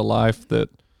definitely lived a life that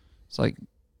it's like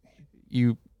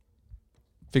you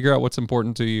figure out what's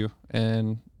important to you,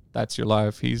 and that's your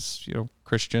life. He's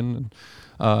Christian,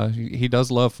 and he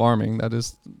does love farming. That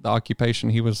is the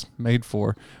occupation he was made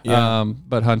for. Yeah.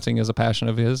 But hunting is a passion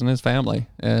of his and his family,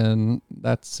 and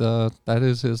that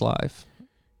is his life.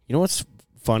 You know what's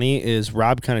funny is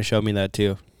Rob kind of showed me that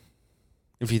too.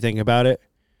 If you think about it,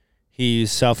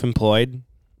 he's self-employed,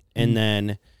 and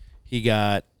then he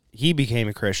became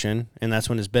a Christian, and that's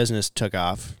when his business took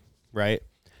off, right?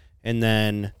 And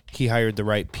then he hired the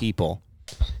right people.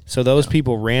 So those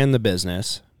people ran the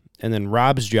business, and then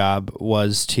Rob's job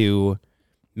was to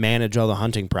manage all the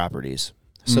hunting properties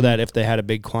so that if they had a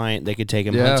big client, they could take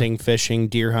him hunting, fishing,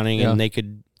 deer hunting, and they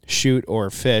could shoot or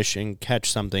fish and catch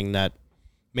something that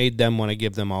made them want to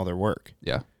give them all their work.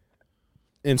 Yeah.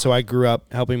 And so I grew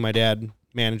up helping my dad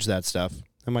manage that stuff.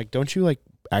 I'm like, don't you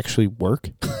actually work?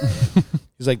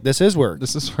 He's like, this is work.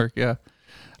 This is work, yeah.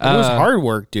 It was hard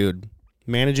work, dude.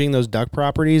 Managing those duck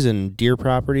properties and deer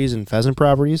properties and pheasant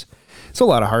properties. It's a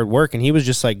lot of hard work. And he was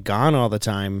just gone all the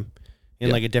time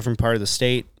in a different part of the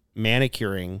state,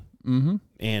 manicuring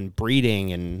and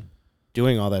breeding and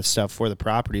doing all that stuff for the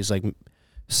properties, like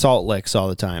salt licks all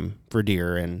the time for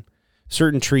deer and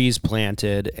certain trees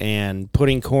planted and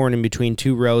putting corn in between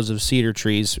 2 rows of cedar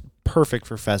trees, perfect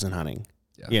for pheasant hunting.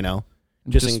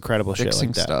 Just incredible shit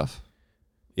like that. Stuff.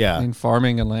 Yeah. I mean,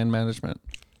 farming and land management,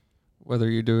 whether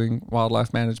you're doing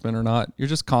wildlife management or not, you're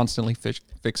just constantly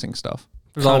fixing stuff.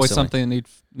 There's always something that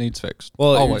needs fixed.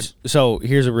 Well, always. So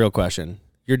here's a real question.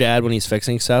 Your dad, when he's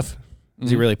fixing stuff,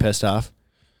 is he really pissed off?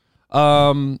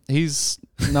 He's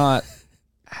not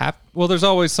happy. Well, there's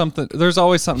always something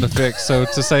to fix. So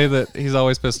to say that he's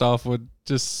always pissed off would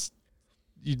just,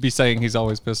 you'd be saying he's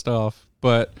always pissed off.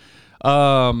 But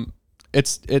I'll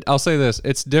say this.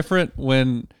 It's different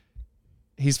when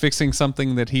he's fixing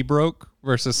something that he broke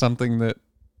versus something that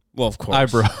of course I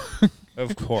broke.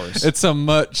 Of course. It's a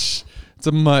much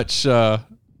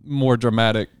more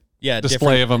dramatic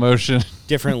display of emotion.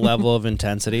 Different level of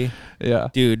intensity. Yeah.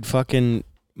 Dude, fucking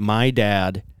my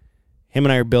dad, him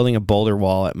and I are building a boulder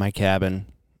wall at my cabin,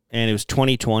 and it was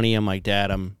 2020. I'm like, Dad,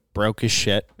 I'm broke as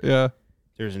shit. Yeah.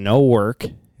 There's no work.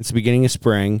 It's the beginning of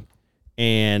spring,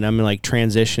 and I'm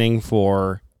transitioning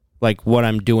for what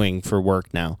I'm doing for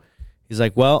work now. He's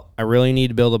like, well, I really need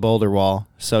to build a boulder wall,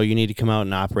 so you need to come out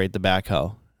and operate the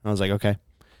backhoe. I was like, okay.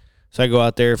 So I go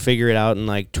out there, figure it out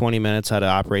in 20 minutes how to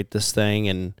operate this thing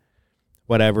and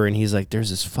whatever. And he's like, there's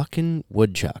this fucking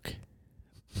woodchuck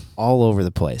all over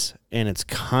the place, and it's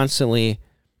constantly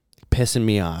pissing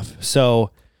me off.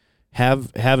 So have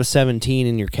a 17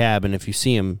 in your cabin. If you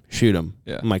see him, shoot him.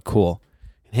 Yeah. I'm like, cool.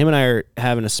 And him and I are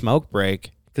having a smoke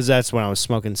break because that's when I was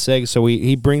smoking cigs. So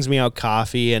he brings me out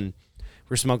coffee, and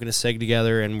we're smoking a cig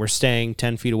together, and we're staying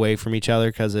 10 feet away from each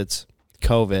other because it's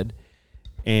COVID.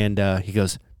 And he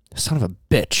goes, son of a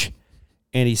bitch.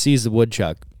 And he sees the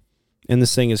woodchuck, and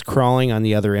this thing is crawling on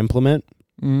the other implement.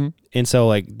 Mm-hmm. And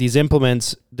so these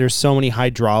implements, there's so many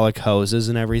hydraulic hoses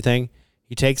and everything.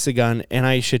 He takes the gun, and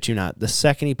I shit you not, the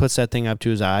second he puts that thing up to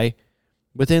his eye,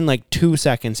 within 2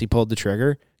 seconds he pulled the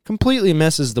trigger, completely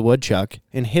misses the woodchuck,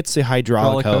 and hits the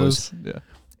hydraulic hose. Yeah.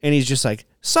 And he's just like,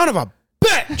 son of a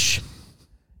bitch.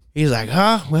 He's like,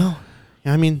 well,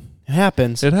 I mean, it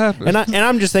happens. It happens. And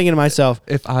I'm just thinking to myself,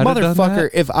 motherfucker,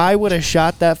 if I would have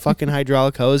shot that fucking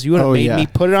hydraulic hose, you would have made me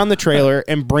put it on the trailer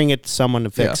and bring it to someone to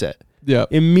fix it. Yeah.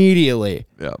 Immediately.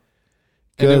 Yeah.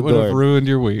 And it would have ruined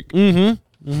your week.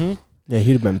 Mm-hmm. Mm-hmm. Yeah,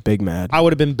 he'd have been big mad. I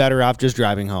would have been better off just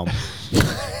driving home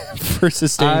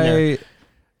versus staying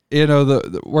there.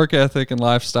 The work ethic and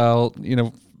lifestyle,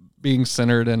 being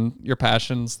centered in your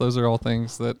passions, those are all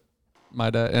things that my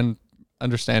dad, and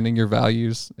understanding your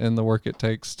values and the work it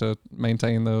takes to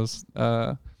maintain those.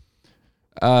 Past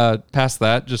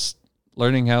that, just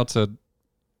learning how to,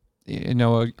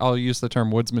 I'll use the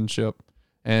term woodsmanship,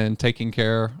 and taking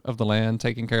care of the land,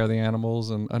 taking care of the animals,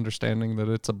 and understanding that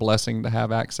it's a blessing to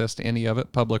have access to any of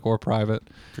it, public or private.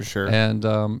 For sure. And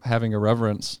having a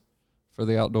reverence for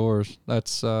the outdoors.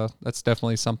 That's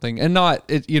definitely something. And not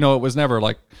it. You know, it was never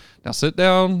like, now sit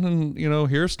down and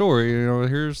hear a story.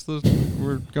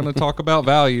 We're gonna talk about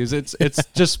values. It's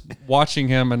just watching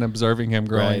him and observing him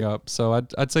growing up. So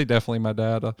I'd say definitely my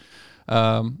dad.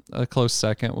 A close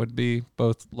second would be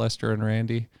both Lester and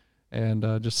Randy,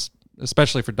 and just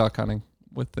especially for duck hunting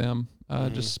with them.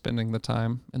 Just spending the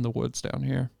time in the woods down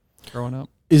here growing up.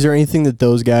 Is there anything that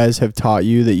those guys have taught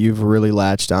you that you've really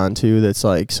latched onto that's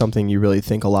like something you really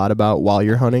think a lot about while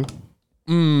you're hunting?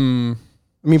 I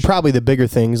mean, probably the bigger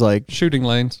things like shooting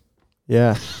lanes.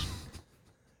 Yeah.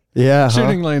 Yeah.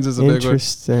 Shooting lanes is a big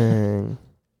one.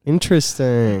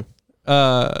 Interesting.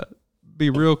 Be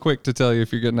real quick to tell you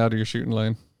if you're getting out of your shooting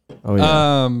lane. Oh,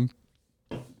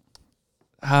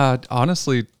 yeah.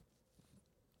 Honestly,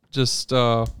 just,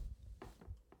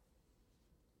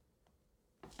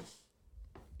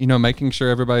 making sure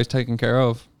everybody's taken care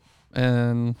of.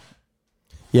 And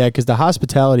yeah, because the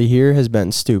hospitality here has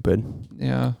been stupid.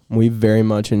 Yeah. We've very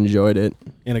much enjoyed it.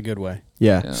 In a good way.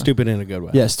 Yeah. Stupid in a good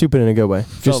way. Yeah, stupid in a good way.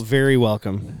 Felt very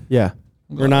welcome. Yeah.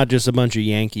 We're not just a bunch of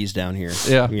Yankees down here.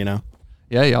 Yeah.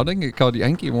 Yeah, y'all didn't get called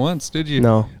Yankee once, did you?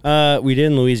 No. We did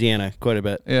in Louisiana quite a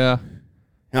bit. Yeah.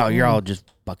 Oh, you're all just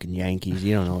fucking Yankees.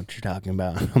 You don't know what you're talking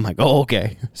about. I'm like, oh,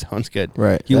 okay. Sounds good.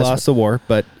 Right. You lost the war,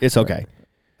 but it's okay.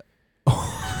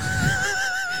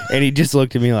 And he just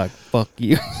looked at me like, fuck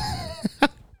you.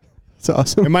 It's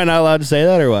awesome. Am I not allowed to say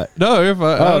that or what? No,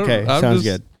 okay. Sounds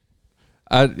good.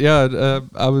 I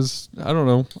was, I don't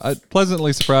know.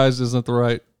 Pleasantly surprised isn't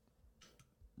the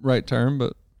right term,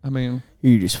 but I mean.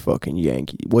 You just fucking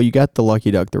Yankee. Well, you got the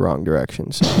lucky duck the wrong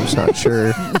direction, so I'm just not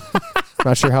sure.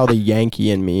 Not sure how the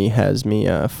Yankee in me has me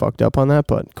fucked up on that,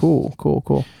 but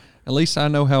cool. At least I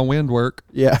know how wind work.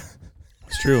 Yeah.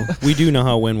 It's true. We do know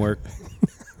how wind work.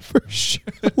 For sure.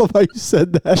 I love how you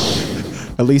said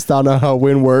that. At least I know how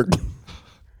wind work.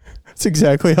 That's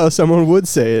exactly how someone would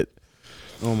say it.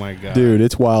 Oh my God. Dude,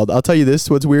 it's wild. I'll tell you this,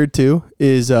 what's weird too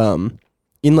is in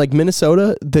like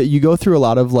Minnesota that you go through a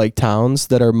lot of like towns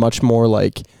that are much more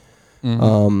like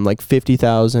like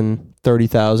 50,000,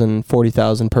 30,000,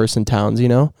 40,000 person towns,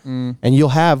 and you'll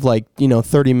have like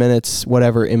 30 minutes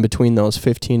whatever in between those,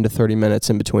 15 to 30 minutes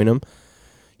in between them.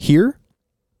 Here,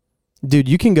 dude,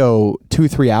 you can go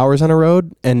 2-3 hours on a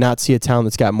road and not see a town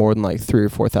that's got more than like 3,000 or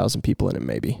 4,000 people in it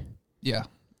maybe. Yeah.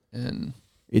 And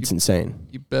it's insane.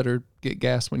 You better get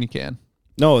gas when you can.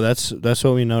 No, that's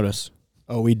what we noticed.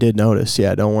 Oh, we did notice.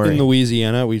 Yeah, don't worry. In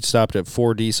Louisiana, we stopped at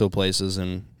 4 diesel places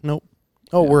and nope.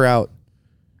 Oh, we're out.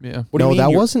 Yeah. What do you mean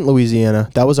that wasn't Louisiana.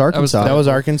 That was Arkansas. That was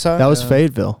Arkansas? That was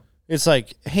Fayetteville. It's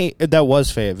like, hey, that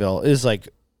was Fayetteville. It's like,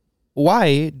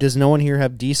 why does no one here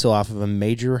have diesel off of a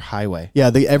major highway?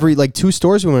 Yeah, every like 2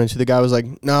 stores we went into, the guy was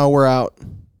like, no, we're out.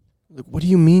 Like, what do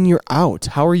you mean you're out?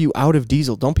 How are you out of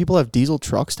diesel? Don't people have diesel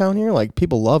trucks down here? Like,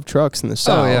 people love trucks in the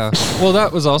South. Oh, yeah. Well,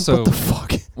 that was also... What the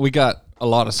fuck? We got a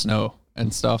lot of snow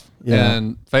and stuff. Yeah.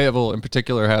 And Fayetteville in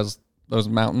particular has those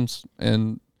mountains,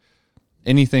 and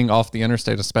anything off the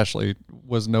interstate especially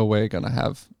was no way going to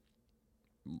have...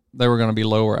 They were going to be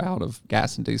lower out of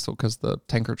gas and diesel because the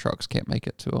tanker trucks can't make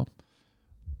it to them.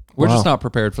 We're just not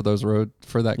prepared for those roads,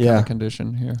 for that kind of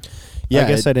condition here. Yeah, I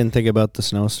guess I didn't think about the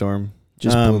snowstorm.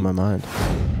 Just blew my mind.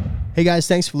 Hey guys,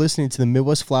 thanks for listening to the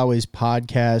Midwest Flyways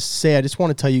podcast. I just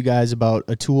want to tell you guys about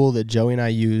a tool that Joey and I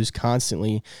use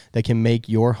constantly that can make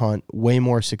your hunt way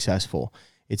more successful.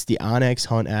 It's the onX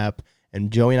Hunt app,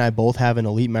 and Joey and I both have an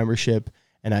elite membership,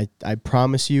 and I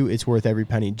promise you it's worth every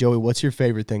penny. Joey, what's your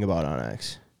favorite thing about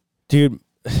onX? Dude,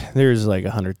 there's like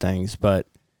 100 things, but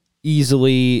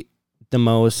easily the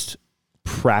most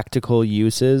practical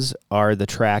uses are the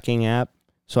tracking app.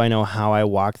 So I know how I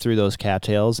walk through those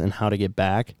cattails and how to get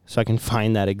back. So I can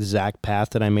find that exact path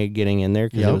that I made getting in there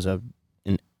because it was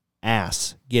an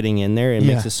ass getting in there. It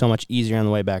makes it so much easier on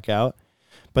the way back out.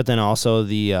 But then also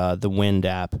the wind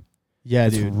app. Yeah,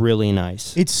 it's dude. really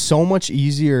nice. It's so much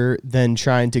easier than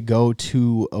trying to go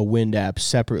to a wind app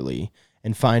separately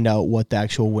and find out what the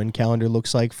actual wind calendar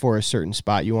looks like for a certain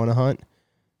spot you want to hunt.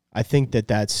 I think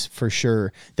that's for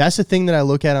sure. That's the thing that I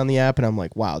look at on the app and I'm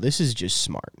like, wow, this is just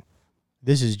smart.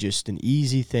 This is just an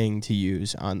easy thing to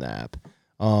use on the app.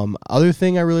 Other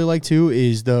thing I really like too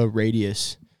is the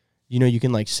radius. You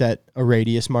can like set a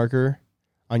radius marker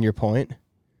on your point.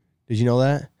 Did you know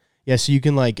that? Yeah, so you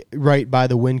can like right by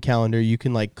the wind calendar, you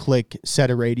can like click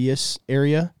set a radius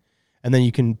area, and then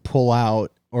you can pull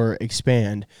out or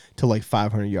expand to like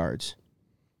 500 yards.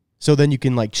 So then you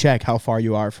can like check how far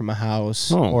you are from a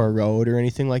house or a road or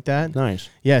anything like that. Nice.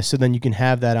 Yeah, so then you can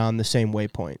have that on the same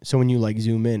waypoint. So when you like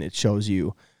zoom in, it shows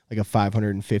you like a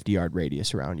 550 yard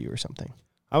radius around you or something.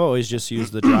 I've always just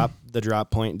used the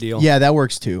drop point deal. Yeah, that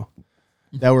works too.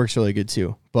 That works really good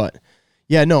too. But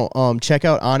yeah, no, check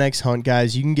out Onyx Hunt,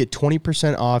 guys. You can get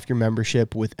 20% off your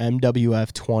membership with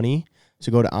MWF20.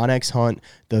 So go to Onyx Hunt.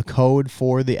 The code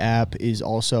for the app is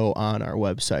also on our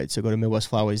website. So go to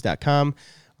MidwestFlyways.com.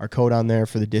 Our code on there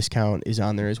for the discount is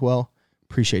on there as well.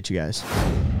 Appreciate you guys.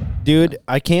 Dude,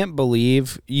 I can't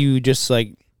believe you just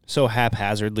like so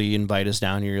haphazardly invite us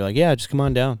down here. You're like, yeah, just come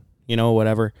on down,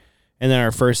 whatever. And then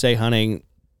our first day hunting,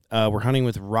 we're hunting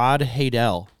with Rod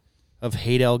Haydell of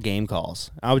Haydell Game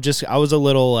Calls. I was a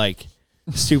little like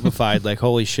stupefied, like,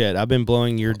 holy shit, I've been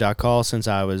blowing your duck call since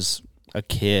I was a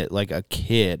kid,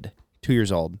 2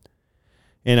 years old.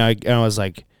 And I was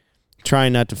like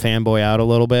trying not to fanboy out a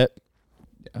little bit.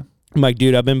 Yeah. I'm like,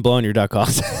 dude, I've been blowing your duck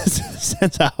calls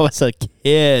since I was a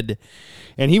kid.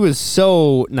 And he was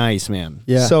so nice, man.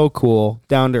 Yeah. So cool,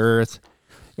 down to earth.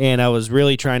 And I was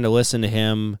really trying to listen to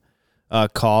him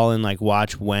call and like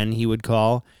watch when he would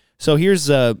call. So here's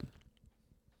the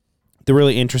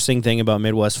really interesting thing about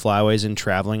Midwest Flyways and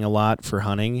traveling a lot for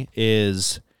hunting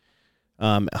is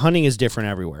hunting is different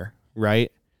everywhere,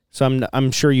 right? So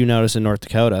I'm sure you notice in North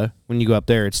Dakota when you go up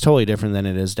there, it's totally different than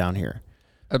it is down here.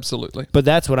 Absolutely. But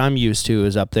that's what I'm used to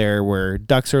is up there where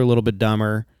ducks are a little bit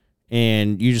dumber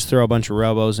and you just throw a bunch of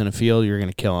robos in a field, you're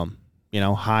going to kill them.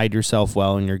 Hide yourself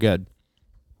well and you're good.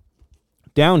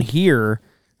 Down here,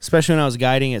 especially when I was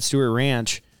guiding at Stewart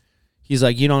Ranch, he's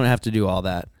like, you don't have to do all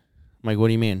that. I'm like, what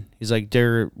do you mean? He's like,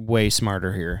 they're way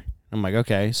smarter here. I'm like,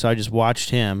 okay. So I just watched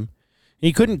him.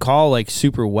 He couldn't call like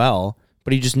super well,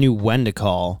 but he just knew when to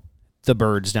call the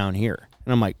birds down here.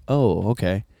 And I'm like, oh,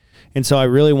 okay. And so I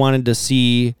really wanted to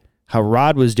see how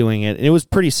Rod was doing it. And it was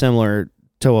pretty similar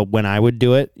to when I would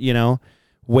do it,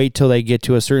 wait till they get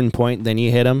to a certain point, then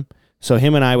you hit them. So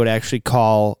him and I would actually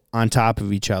call on top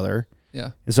of each other.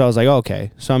 Yeah. And so I was like,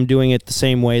 okay, so I'm doing it the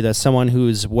same way that someone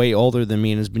who's way older than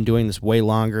me and has been doing this way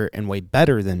longer and way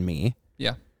better than me.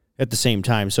 Yeah. At the same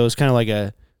time. So it's kind of like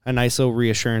a nice little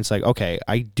reassurance, like, okay,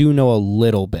 I do know a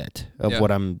little bit of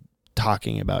what I'm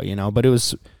talking about, but it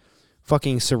was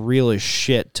fucking surreal as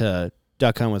shit to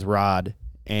duck hunt with Rod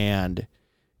and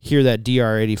hear that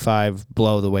DR85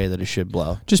 blow the way that it should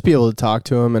blow. Just be able to talk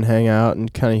to him and hang out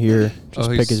and kind of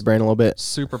pick his brain a little bit.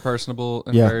 Super personable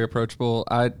and very approachable.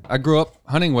 I grew up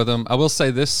hunting with him. I will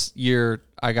say this year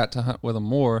I got to hunt with him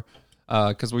more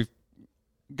because we've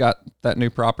got that new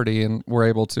property and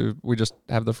we just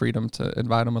have the freedom to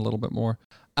invite him a little bit more.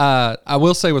 I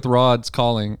will say with Rod's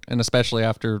calling, and especially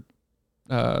after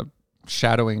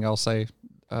shadowing, I'll say,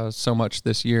 so much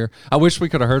this year. I wish we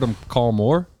could have heard him call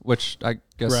more, which I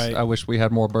guess I wish we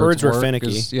had more birds. Birds were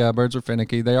finicky. Yeah, birds are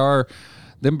finicky. They are,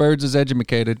 them birds is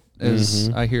edumacated, as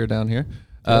I hear down here.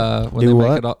 When Do they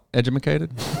what? make it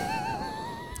edumacated.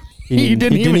 He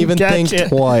didn't even think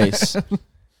twice.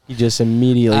 He just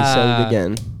immediately said it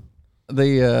again.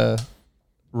 The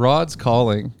Rod's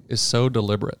calling is so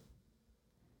deliberate.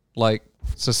 Like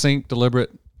succinct,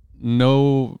 deliberate,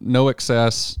 no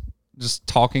excess, just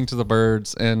talking to the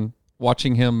birds and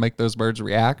watching him make those birds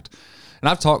react. And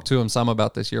I've talked to him some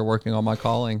about this year working on my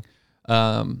calling.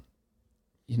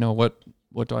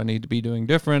 What do I need to be doing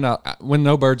different? When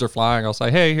no birds are flying, I'll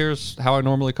say, hey, here's how I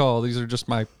normally call. These are just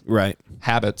my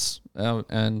habits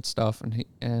and stuff.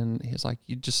 And he's like,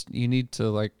 you need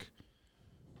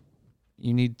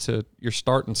to your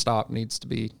start and stop needs to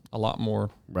be a lot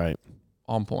more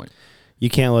on point. You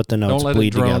can't let the notes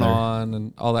bleed together. Don't let it drone on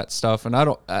and all that stuff. And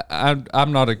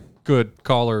I'm not a good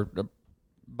caller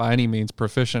by any means,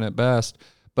 proficient at best,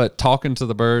 but talking to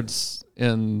the birds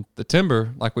in the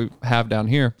timber like we have down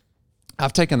here,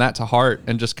 I've taken that to heart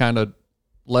and just kind of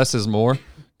less is more,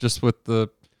 just with the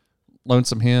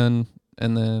lonesome hen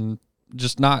and then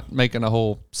just not making a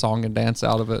whole song and dance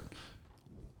out of it.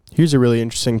 Here's a really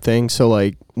interesting thing. So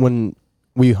like when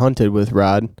we hunted with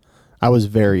Rod, I was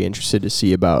very interested to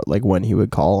see about like when he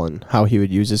would call and how he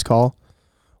would use his call.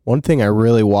 One thing I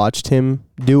really watched him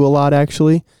do a lot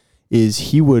actually is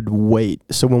he would wait.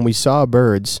 So when we saw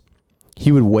birds,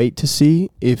 he would wait to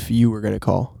see if you were going to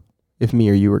call, if me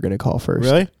or you were going to call first.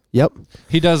 Really? Yep.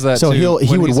 He does that so too.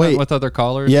 He would wait with other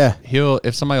callers. Yeah.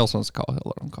 If somebody else wants to call, he'll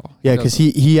let them call. Yeah, because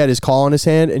he had his call in his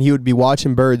hand and he would be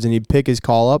watching birds and he'd pick his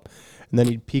call up and then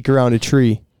he'd peek around a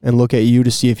tree and look at you to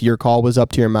see if your call was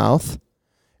up to your mouth.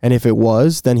 And if it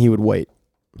was, then he would wait.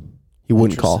 He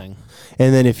wouldn't call.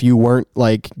 And then if you weren't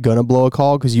like gonna blow a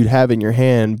call because you'd have it in your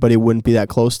hand, but it wouldn't be that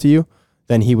close to you,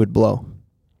 then he would blow.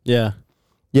 Yeah.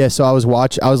 Yeah. So I was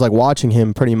watching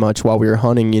him pretty much while we were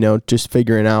hunting, just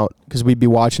figuring out because we'd be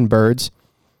watching birds,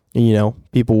 and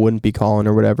people wouldn't be calling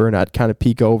or whatever, and I'd kind of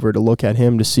peek over to look at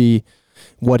him to see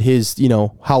what his,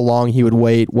 how long he would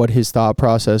wait, what his thought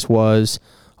process was,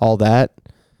 all that.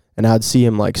 And I'd see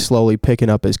him like slowly picking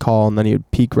up his call, and then he would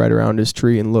peek right around his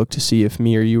tree and look to see if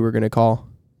me or you were going to call.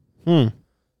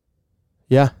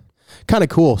 Yeah. Kind of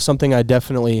cool. Something I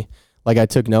definitely, I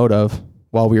took note of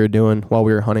while we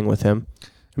were hunting with him.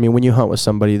 I mean, when you hunt with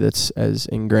somebody that's as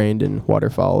ingrained in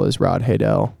waterfowl as Rod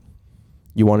Haydel,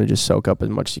 you want to just soak up as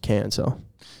much as you can. So,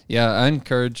 yeah, I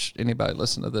encourage anybody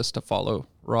listening to this to follow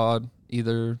Rod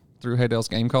either through Haydel's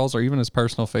Game Calls or even his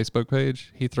personal Facebook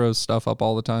page. He throws stuff up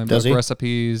all the time. Does he?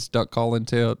 Recipes, duck calling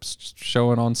tips,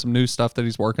 showing on some new stuff that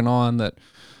he's working on that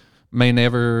may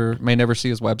never see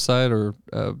his website or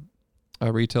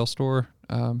a retail store.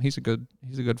 He's a good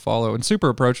follow and super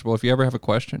approachable. If you ever have a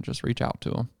question, just reach out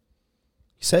to him.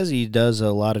 He says he does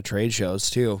a lot of trade shows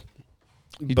too.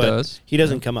 He does. He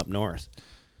doesn't come up north.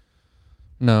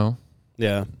 No.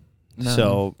 Yeah. No.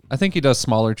 So I think he does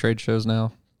smaller trade shows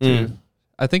now too.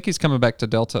 I think he's coming back to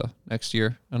Delta next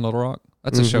year in Little Rock.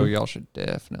 That's a show y'all should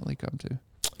definitely come to.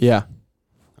 Yeah.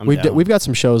 We've got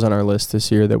some shows on our list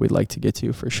this year that we'd like to get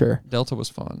to for sure. Delta was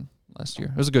fun last year.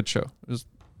 It was a good show. It was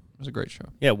a great show.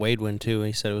 Yeah, Wade went too.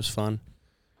 He said it was fun.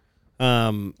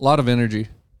 A lot of energy.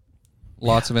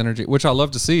 Lots of energy, which I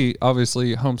love to see.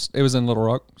 Obviously, it was in Little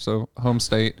Rock, so home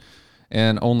state,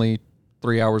 and only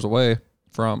 3 hours away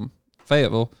from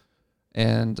Fayetteville.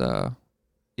 And, I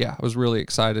was really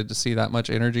excited to see that much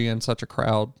energy and such a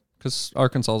crowd because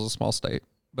Arkansas is a small state,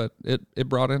 but it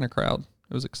brought in a crowd.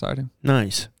 It was exciting.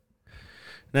 Nice.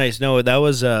 No, that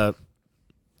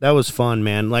was fun,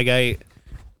 man. How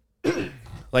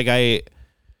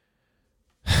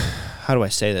do I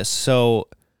say this? So,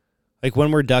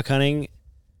 when we're duck hunting,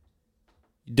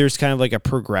 there's kind of like a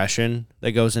progression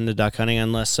that goes into duck hunting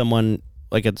unless someone,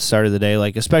 at the start of the day,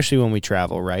 especially when we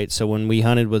travel, right? So when we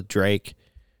hunted with Drake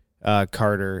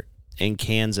Carter in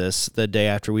Kansas the day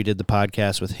after we did the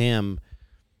podcast with him,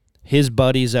 his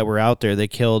buddies that were out there, they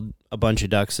killed a bunch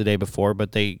of ducks the day before,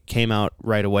 but they came out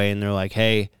right away and they're like,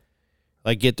 hey,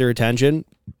 get their attention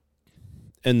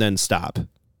and then stop.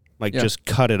 Just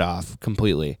cut it off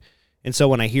completely. And so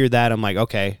when I hear that, I'm like,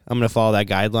 okay, I'm going to follow that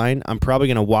guideline. I'm probably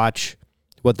going to watch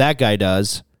what that guy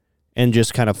does and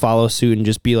just kind of follow suit and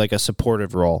just be a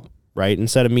supportive role, right?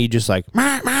 Instead of me just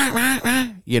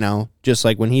just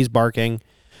when he's barking,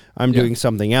 I'm doing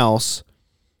something else,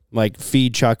 like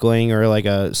feed chuckling or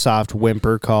a soft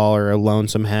whimper call or a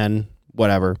lonesome hen,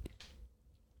 whatever.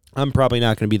 I'm probably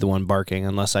not going to be the one barking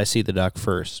unless I see the duck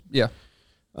first. Yeah.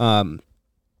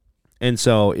 And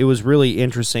so it was really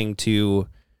interesting to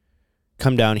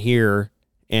come down here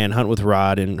and hunt with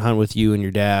Rod and hunt with you and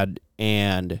your dad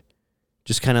and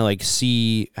just kind of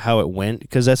see how it went.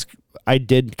 Because I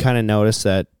did kind of notice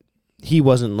that he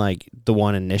wasn't the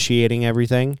one initiating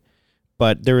everything,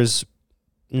 but there was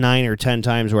 9 or 10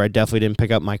 times where I definitely didn't pick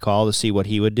up my call to see what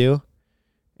he would do.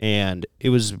 And it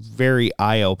was very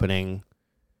eye-opening.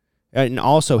 And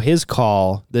also his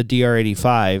call, the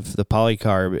DR85, the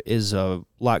polycarb, is a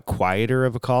lot quieter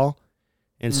of a call.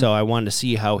 And so I wanted to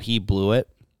see how he blew it.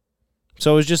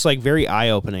 So it was just very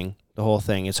eye-opening, the whole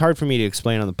thing. It's hard for me to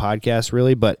explain on the podcast,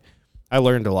 really, but I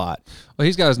learned a lot. Well,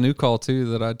 he's got his new call,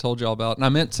 too, that I told y'all about. And I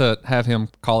meant to have him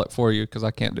call it for you because I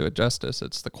can't do it justice.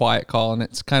 It's the quiet call, and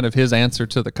it's kind of his answer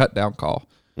to the cut-down call.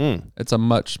 It's a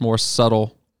much more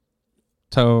subtle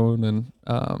tone, and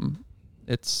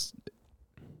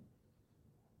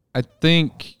I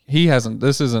think he hasn't,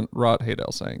 this isn't Rod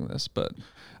Haydel saying this, but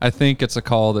I think it's a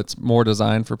call that's more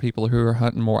designed for people who are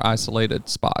hunting more isolated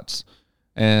spots,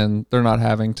 and they're not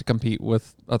having to compete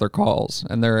with other calls,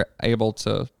 and they're able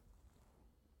to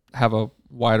have a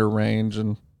wider range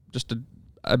and just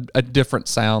a different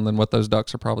sound than what those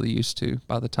ducks are probably used to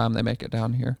by the time they make it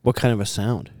down here. What kind of a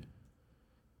sound?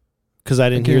 Because I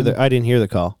didn't hear the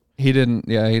call. He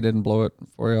didn't blow it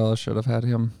for you. I should have had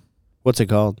him. What's it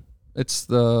called? It's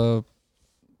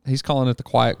he's calling it the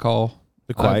quiet call.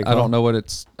 The quiet call? I don't know what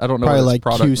it's. I don't know. Probably what its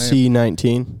product QC19.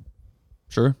 Name.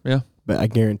 Sure. Yeah. But I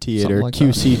guarantee it, something or like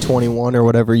QC21 or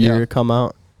whatever year it come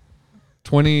out.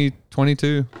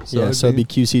 2022. So it'd be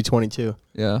QC22.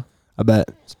 Yeah. I bet.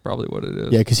 That's probably what it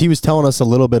is. Yeah, because he was telling us a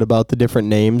little bit about the different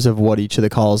names of what each of the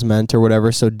calls meant or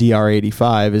whatever. So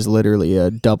DR85 is literally a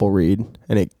double read,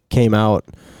 and it came out.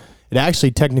 It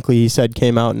actually, technically, he said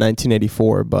came out in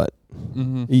 1984, but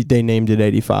they named it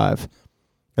 85.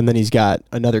 And then he's got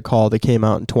another call that came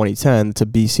out in 2010. It's a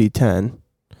BC10.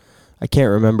 I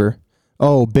can't remember.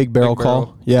 Oh, big barrel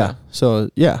call. Yeah. So,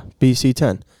 yeah,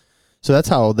 BC10. So that's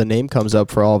how the name comes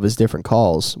up for all of his different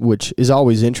calls, which is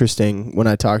always interesting when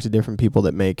I talk to different people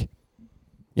that make,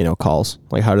 calls.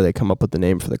 Like, how do they come up with the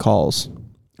name for the calls?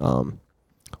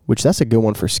 which that's a good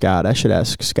one for Scott. I should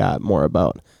ask Scott more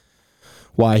about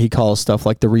why he calls stuff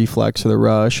like the reflex or the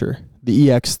rush or the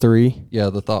EX3. Yeah,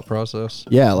 the thought process.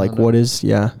 Yeah, like what is,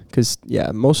 because,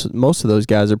 most of those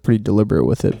guys are pretty deliberate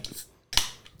with it,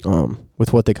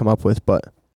 with what they come up with.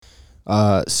 But,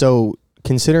 so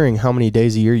considering how many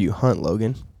days a year you hunt,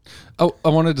 Logan. Oh, I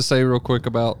wanted to say real quick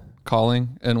about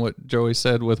calling and what Joey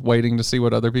said with waiting to see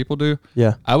what other people do.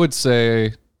 Yeah. I would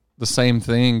say the same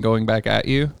thing going back at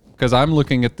you, because I'm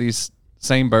looking at these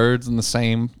same birds in the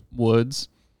same woods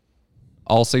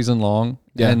all season long.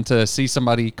 Yeah. And to see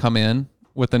somebody come in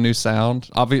with a new sound,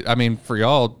 I mean, for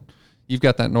y'all, you've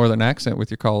got that northern accent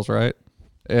with your calls, right?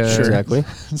 Sure. Exactly.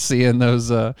 Seeing those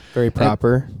very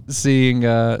proper. Seeing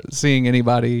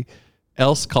anybody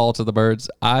else call to the birds,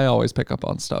 I always pick up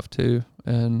on stuff too.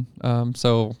 And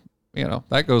so,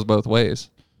 that goes both ways.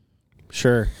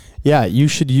 Sure. Yeah, you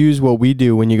should use what we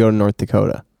do when you go to North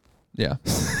Dakota. Yeah.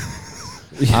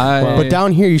 But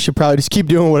down here, you should probably just keep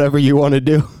doing whatever you want to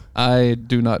do. I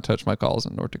do not touch my calls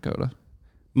in North Dakota.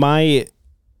 I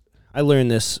learned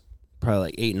this probably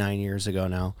like 8-9 years ago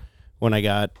now when I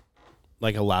got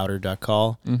like a louder duck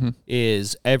call,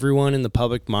 is everyone in the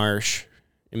public marsh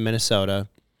in Minnesota,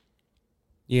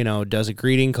 does a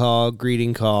greeting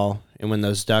call, and when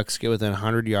those ducks get within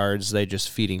 100 yards, they just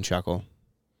feeding chuckle.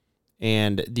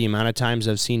 And the amount of times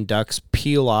I've seen ducks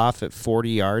peel off at 40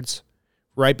 yards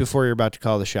right before you're about to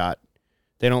call the shot.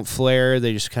 They don't flare.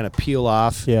 They just kind of peel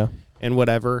off. Yeah. And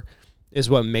whatever is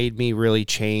what made me really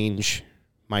change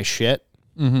my shit.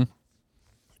 Mm-hmm.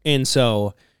 And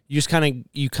so you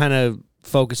kind of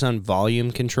focus on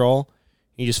volume control.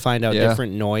 You just find out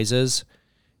different noises.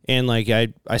 And like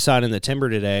I saw it in the timber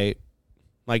today,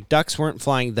 like ducks weren't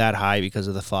flying that high because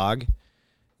of the fog.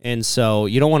 And so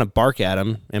you don't want to bark at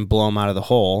them and blow them out of the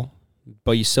hole,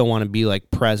 but you still want to be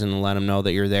like present and let them know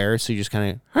that you're there. So you just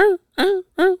kind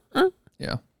of,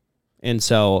 yeah. And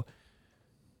so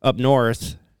up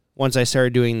north, once I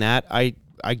started doing that, I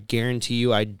guarantee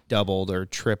you I doubled or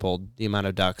tripled the amount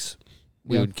of ducks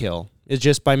we would kill. It's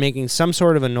just by making some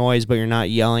sort of a noise, but you're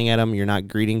not yelling at them. You're not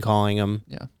greeting calling them.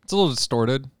 Yeah. It's a little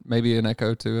distorted, maybe an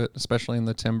echo to it, especially in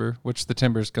the timber, which the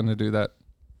timber is going to do that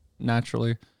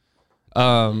naturally.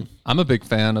 I'm a big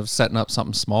fan of setting up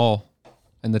something small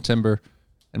in the timber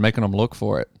and making them look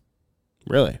for it.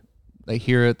 Really? They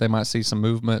hear it. They might see some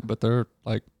movement, but they're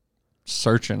like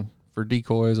searching for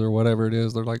decoys or whatever it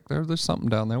is. They're like, there's something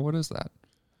down there. What is that?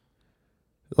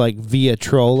 Like via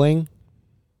trolling?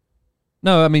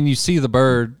 No, I mean, you see the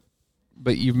bird,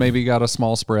 but you've maybe got a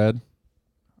small spread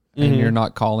and you're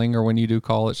not calling, or when you do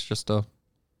call, it's just a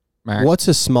Mac. What's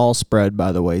a small spread,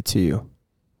 by the way, to you?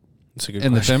 That's a good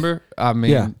in question. The timber? I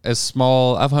mean, as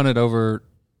small. I've hunted over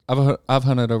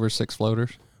 6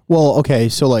 floaters. Well, okay,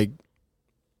 so like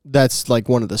that's like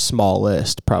one of the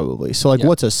smallest probably. So like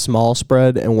what's a small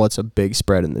spread and what's a big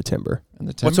spread in the timber? In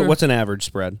the timber, what's an average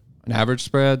spread? An average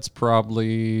spread's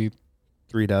probably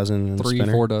 3 dozen.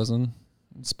 3-4 dozen.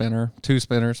 Spinner, 2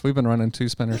 spinners. We've been running 2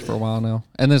 spinners for a while now.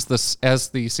 And as the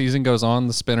season goes on,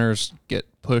 the spinners get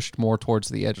pushed more towards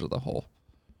the edge of the hole.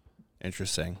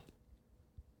 Interesting.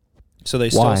 So they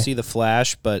still see the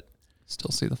flash, but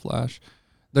still see the flash.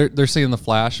 They're seeing the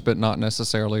flash, but not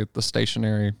necessarily the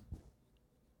stationary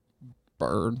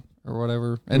bird or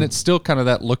whatever. And it's still kind of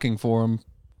that looking for them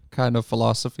kind of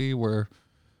philosophy where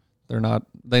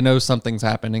they know something's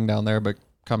happening down there, but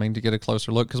coming to get a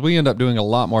closer look, because we end up doing a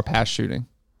lot more pass shooting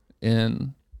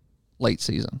in late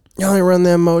season. You only run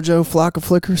them Mojo flock of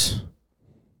flickers?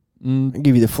 I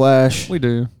give you the flash. We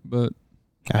do, but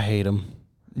I hate them.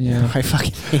 Yeah. I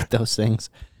fucking hate those things.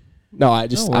 No, I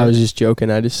was just joking.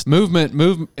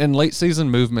 Movement in late season.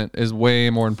 Movement is way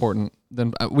more important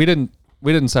than we didn't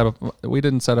set up a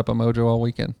Mojo all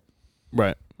weekend.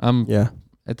 Right.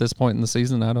 At this point in the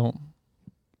season, I don't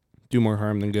do more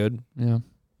harm than good. Yeah.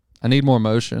 I need more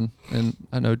motion, and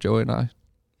I know Joey and I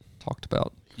talked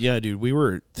about. Yeah, dude, we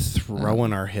were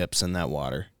throwing our hips in that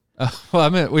water. Well, I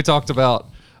meant we talked about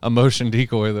a motion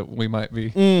decoy that we might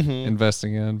be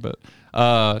investing in, but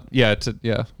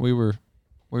we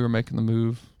were making the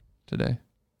move today.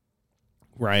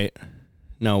 Right.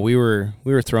 No, we were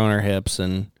throwing our hips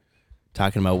and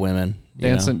talking about women,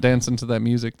 dancing to that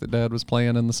music that Dad was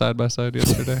playing in the side by side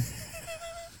yesterday.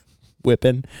 Whip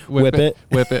it.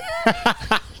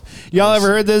 Y'all ever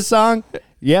heard this song?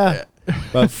 Yeah.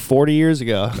 About 40 years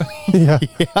ago. Yeah.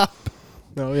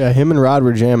 Oh, yeah. Him and Rod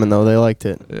were jamming, though. They liked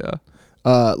it. Yeah.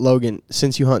 Logan,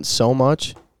 since you hunt so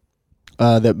much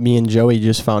that me and Joey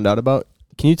just found out about,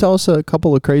 can you tell us a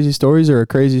couple of crazy stories or a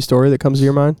crazy story that comes to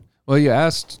your mind? Well, you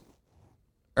asked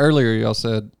earlier, y'all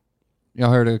said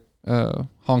y'all heard a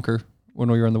honker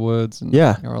when we were in the woods. And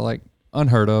Yeah. you know, like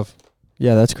unheard of.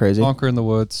 Yeah, that's crazy. Honker in the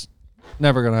woods.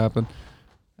 Never going to happen.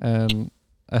 And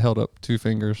I held up 2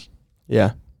 fingers.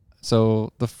 Yeah.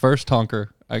 So the first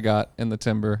honker I got in the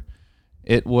timber,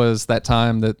 it was that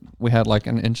time that we had like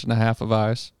 1.5 inches of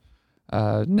ice,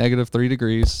 -3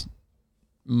 degrees.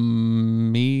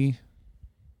 Me,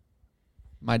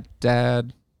 my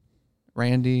dad,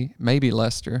 Randy, maybe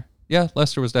Lester. Yeah,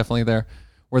 Lester was definitely there.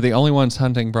 We're the only ones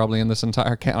hunting probably in this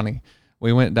entire county.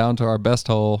 We went down to our best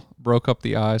hole, broke up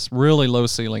the ice, really low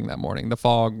ceiling that morning. The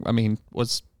fog,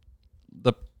 was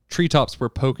the treetops were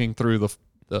poking through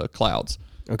the clouds.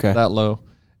 Okay. That low.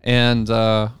 And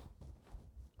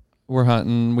we're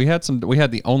hunting. We had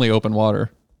the only open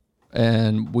water,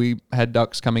 and we had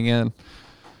ducks coming in.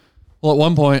 Well, at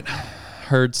one point,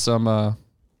 heard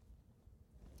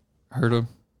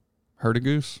a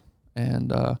goose,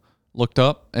 and looked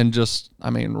up, and just,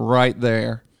 right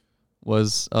there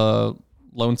was a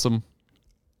lonesome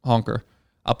honker.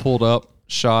 I pulled up,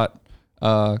 shot,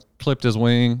 clipped his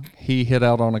wing. He hit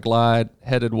out on a glide,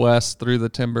 headed west through the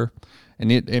timber, and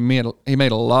he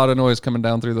made a lot of noise coming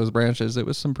down through those branches. It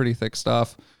was some pretty thick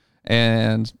stuff,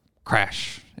 and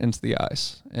crash into the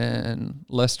ice. And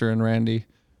Lester and Randy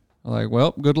are like,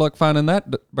 well, good luck finding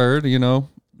that bird. You know,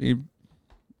 you're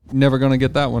never going to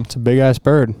get that one. It's a big ass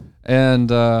bird. And,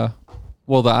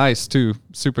 the ice too,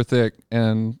 super thick,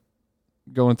 and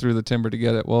going through the timber to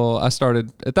get it. Well, at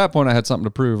that point I had something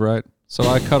to prove, right? So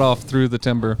I cut off through the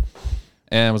timber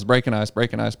and was breaking ice.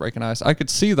 I could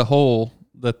see the hole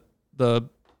that the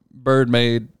bird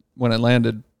made when it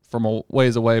landed from a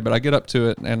ways away, but I get up to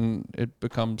it and it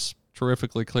becomes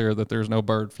terrifically clear that there's no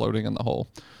bird floating in the hole.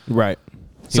 Right.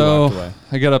 So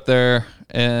I get up there,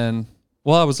 and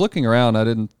I was looking around. I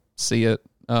didn't see it,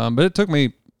 but it took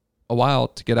me a while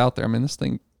to get out there. This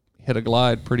thing hit a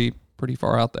glide pretty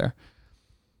far out there.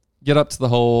 Get up to the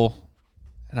hole,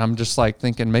 and I'm just like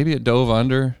thinking maybe it dove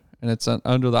under and it's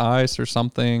under the ice or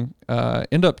something.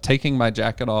 End up taking my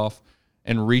jacket off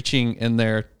and reaching in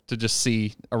there to just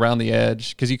see around the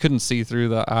edge, because you couldn't see through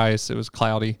the ice. It was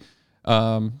cloudy,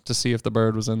 to see if the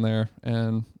bird was in there.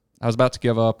 And I was about to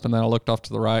give up, and then I looked off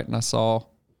to the right, and I saw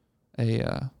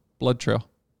a blood trail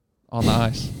on the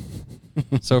ice.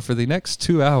 So for the next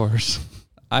 2 hours,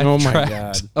 I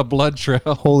tracked a blood trail.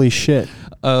 Holy shit.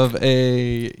 Of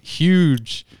a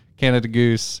huge Canada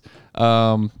goose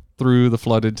through the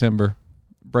flooded timber,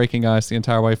 breaking ice the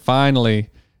entire way. Finally,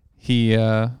 he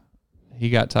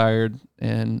got tired,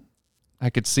 and I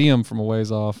could see him from a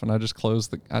ways off, and I just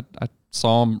closed I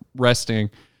saw him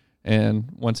resting, and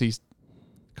once he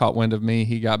caught wind of me,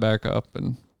 he got back up,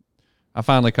 and I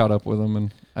finally caught up with him,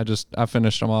 and I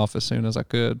finished him off as soon as I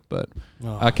could. But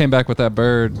I came back with that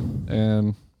bird,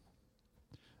 and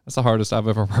that's the hardest I've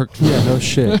ever worked for. Yeah, no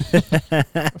shit.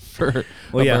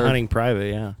 Hunting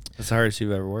private, yeah. That's the hardest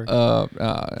you've ever worked.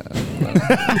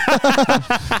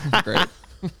 Great.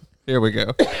 Here we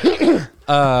go.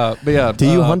 But yeah. Do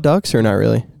you hunt ducks or not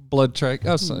really? Blood track.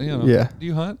 Oh, so, yeah. Do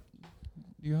you hunt?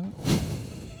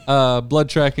 Blood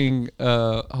tracking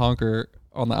honker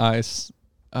on the ice.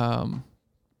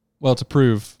 To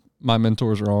prove my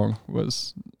mentors wrong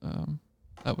was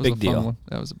that was big a deal. Fun one.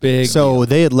 That was a big. So deal.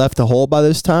 They had left the hole by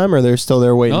this time, or they're still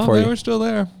there waiting for you? No, they were still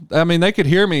there. They could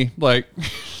hear me like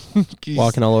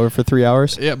walking all over for 3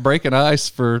 hours. Yeah, breaking ice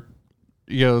for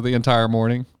the entire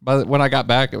morning. But when I got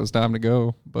back, it was time to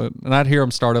go. And I'd hear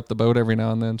them start up the boat every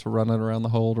now and then to run it around the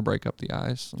hole to break up the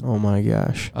ice. Oh my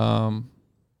gosh.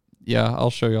 Yeah, I'll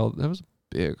show y'all. That was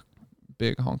a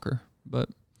big honker. But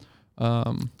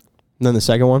and then the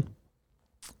second one.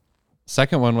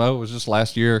 Second one, it was just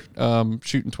last year,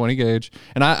 shooting 20 gauge.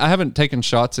 And I haven't taken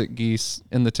shots at geese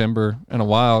in the timber in a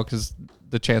while because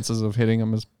the chances of hitting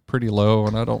them is pretty low,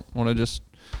 and I don't want to just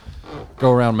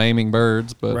go around maiming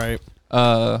birds. But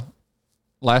right.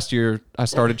 Last year, I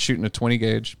started shooting a 20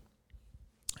 gauge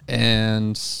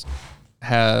and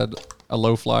had a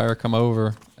low flyer come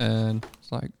over, and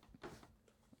it's like,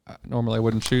 normally I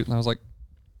wouldn't shoot, and I was like,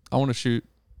 I want to shoot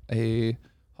a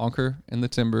honker in the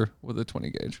timber with a 20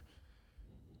 gauge.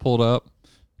 Pulled up,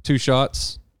 2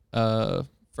 shots.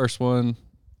 First one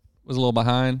was a little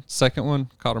behind. Second one,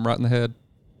 caught him right in the head.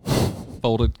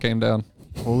 Folded, came down.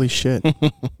 Holy shit.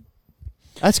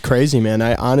 That's crazy, man.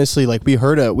 I honestly, we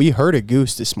heard a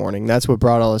goose this morning. That's what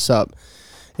brought all this up.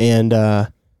 And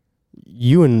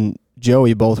you and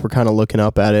Joey both were kind of looking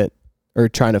up at it or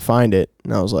trying to find it.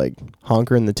 And I was like,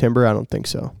 honker in the timber? I don't think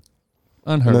so.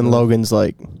 Unheard and then of. Logan's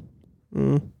like,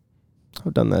 I've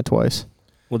done that twice.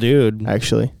 Well, dude,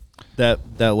 actually, that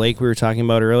lake we were talking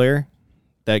about earlier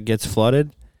that gets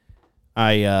flooded,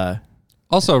 I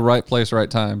also right place, right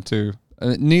time too.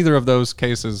 Neither of those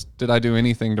cases did I do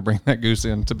anything to bring that goose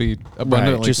in, to be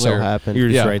abundantly just clear. so happened. You're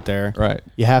just right there. Right.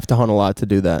 You have to hunt a lot to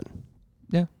do that.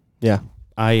 Yeah. Yeah.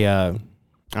 I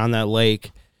on that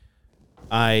lake,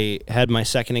 I had my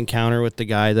second encounter with the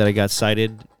guy that I got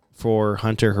cited for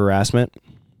hunter harassment,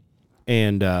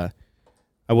 and I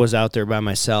was out there by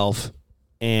myself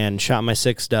and shot my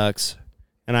 6 ducks,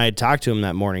 and I had talked to him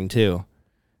that morning too,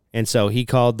 and so he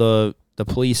called the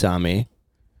police on me,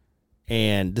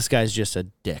 and this guy's just a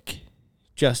dick,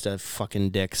 just a fucking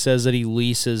dick. Says that he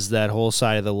leases that whole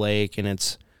side of the lake, and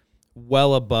it's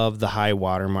well above the high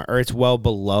water mark, or it's well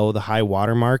below the high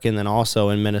water mark. And then also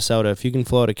in Minnesota, if you can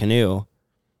float a canoe,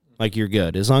 like, you're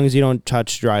good. As long as you don't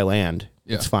touch dry land,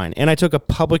 it's fine. And I took a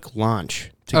public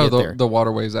launch to get there. The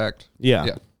Waterways Act.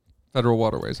 Yeah. Federal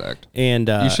Waterways Act. And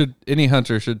any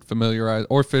hunter should familiarize,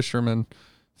 or fisherman,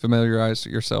 familiarize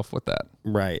yourself with that.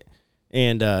 Right.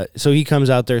 And so he comes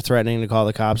out there threatening to call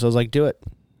the cops. I was like, do it.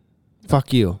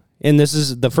 Fuck you. And this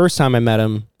is the first time I met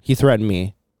him. He threatened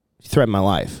me. He threatened my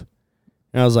life.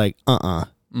 And I was like, no.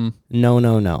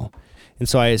 And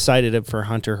so I cited him for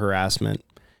hunter harassment.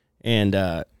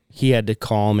 And he had to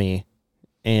call me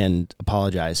and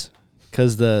apologize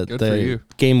because the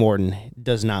game warden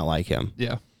does not like him.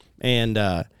 Yeah. And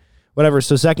whatever.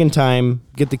 So second time,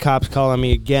 get the cops calling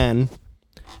me again.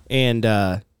 And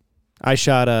I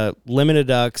shot a limited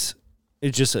ducks.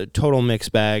 It's just a total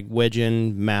mixed bag: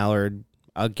 widgeon, mallard,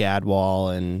 a gadwall,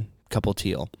 and a couple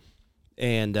teal.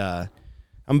 And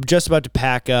I'm just about to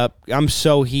pack up. I'm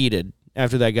so heated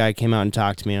after that guy came out and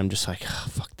talked to me. I'm just like, oh,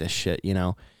 fuck this shit, you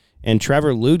know. And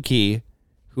Trevor Ludke,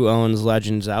 who owns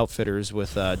Legends Outfitters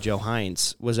with Joe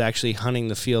Heinz, was actually hunting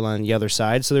the field on the other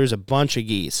side. So there's a bunch of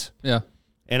geese. Yeah.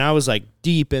 And I was like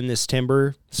deep in this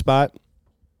timber spot.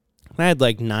 I had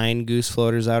like 9 goose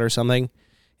floaters out or something.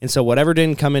 And so whatever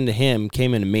didn't come into him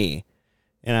came into me.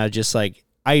 And I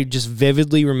just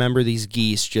vividly remember these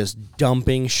geese just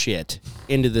dumping shit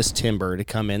into this timber to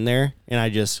come in there. And I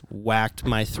just whacked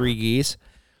my 3 geese.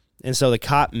 And so the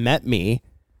cop met me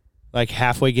like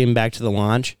halfway getting back to the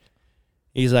launch.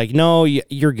 He's like, no,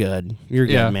 you're good. You're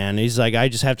good, man. He's like, I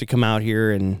just have to come out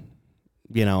here and,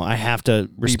 you know, I have to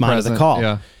respond to the call.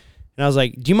 Yeah. And I was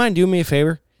like, do you mind doing me a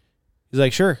favor? He's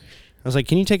like, sure. I was like,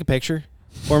 can you take a picture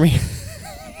for me?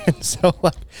 And so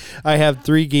like, I have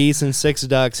 3 geese and 6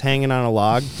 ducks hanging on a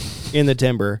log in the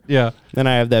timber. Yeah. Then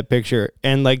I have that picture.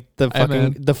 And like the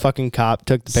fucking cop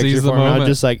took the picture for me. I was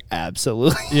just like,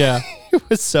 absolutely. Yeah. It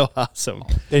was so awesome.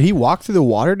 Did he walk through the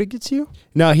water to get to you?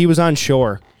 No, he was on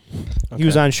shore. Okay. He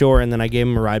was on shore, and then I gave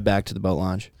him a ride back to the boat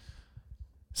launch.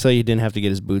 So he didn't have to get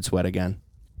his boots wet again.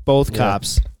 Both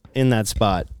cops in that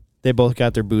spot, they both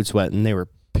got their boots wet, and they were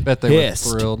pissed. They were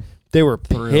thrilled. They were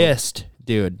pissed,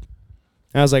 dude.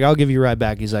 And I was like, I'll give you a ride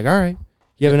back. He's like, all right.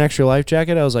 You have an extra life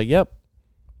jacket? I was like, yep.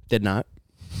 Did not.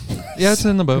 Yeah, it's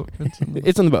in the boat.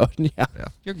 It's in the boat. Yeah. Yeah.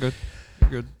 You're good. You're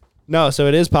good. No, so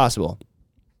it is possible.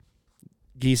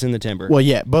 Geese in the timber. Well,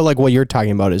 yeah, but like what you're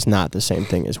talking about is not the same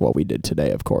thing as what we did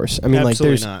today, of course. I mean,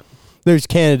 absolutely like there's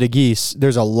Canada geese.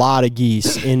 There's a lot of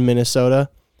geese in Minnesota,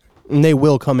 and they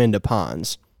will come into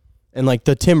ponds. And like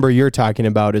the timber you're talking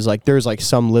about is like there's like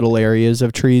some little areas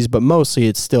of trees, but mostly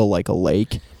it's still like a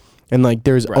lake. And like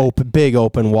there's big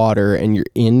open water, and you're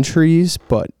in trees,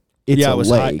 but it's a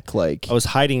lake. I was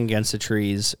hiding against the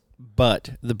trees, but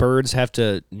the birds have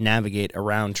to navigate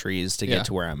around trees to get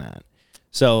to where I'm at.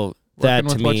 So that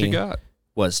to me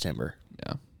was timber.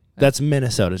 Yeah. That's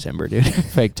Minnesota timber, dude.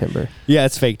 Fake timber. Yeah,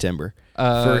 it's fake timber.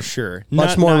 For sure.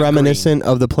 Much more reminiscent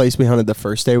of the place we hunted the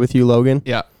first day with you, Logan.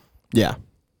 Yeah. Yeah.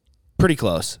 Pretty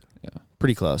close. Yeah.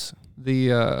 Pretty close.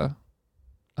 The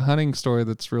hunting story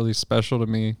that's really special to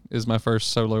me is my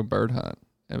first solo bird hunt.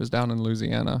 It was down in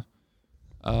Louisiana.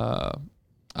 I'd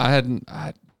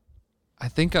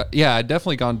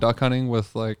definitely gone duck hunting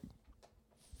with like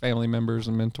family members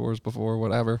and mentors before,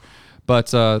 whatever.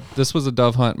 But this was a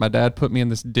dove hunt. My dad put me in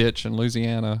this ditch in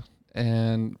Louisiana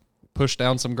and pushed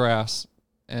down some grass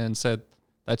and said,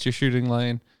 that's your shooting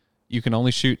lane. You can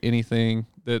only shoot anything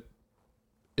that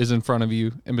is in front of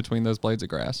you in between those blades of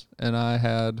grass. And I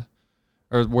had,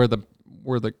 or where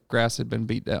the grass had been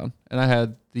beat down. And I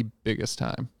had the biggest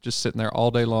time just sitting there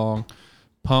all day long.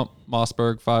 Pump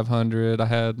Mossberg 500. I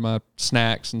had my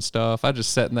snacks and stuff. I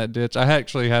just sat in that ditch. I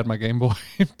actually had my Game Boy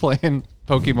playing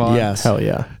Pokemon. Yes. Hell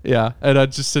yeah. Yeah. And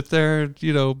I'd just sit there,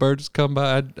 you know, birds come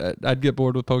by. I'd get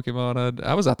bored with Pokemon.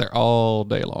 I was out there all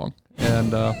day long.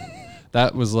 And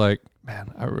that was like,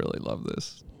 man, I really love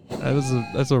this.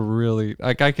 That's a really,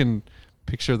 like, I can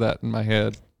picture that in my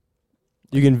head.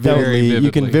 You can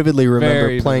vividly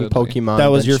remember playing Pokemon.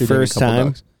 That was your first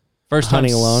time? First time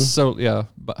hunting alone. So yeah,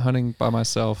 but hunting by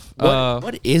myself.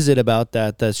 What is it about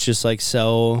that that's just like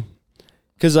so?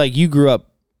 Because like you grew up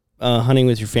hunting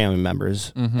with your family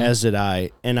members, as did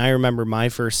I, and I remember my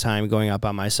first time going out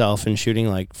by myself and shooting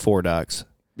like 4 ducks.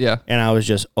 Yeah, and I was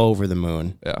just over the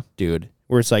moon. Yeah, dude.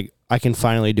 Where it's like I can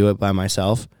finally do it by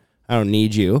myself. I don't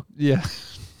need you. Yeah,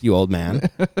 you old man.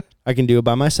 I can do it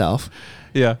by myself.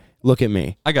 Yeah, look at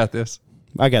me. I got this.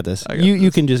 You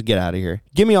can just get out of here.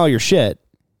 Give me all your shit.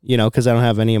 Because I don't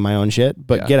have any of my own shit.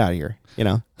 But get out of here.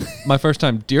 My first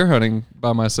time deer hunting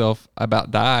by myself, I about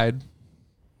died.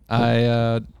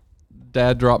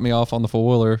 Dad dropped me off on the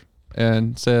 4-wheeler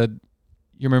and said,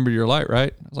 "You remember your light,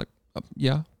 right?" I was like,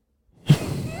 "Yeah."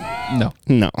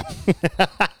 No.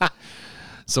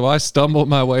 So I stumbled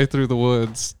my way through the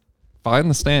woods, find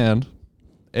the stand,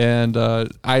 and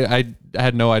I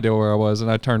had no idea where I was,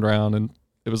 and I turned around and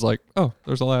it was like, oh,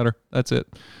 there's a ladder. That's it.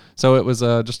 So it was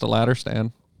just a ladder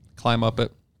stand. Climb up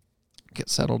it, get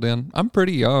settled in. I'm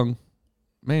pretty young.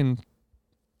 I mean,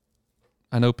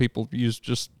 I know people use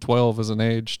just 12 as an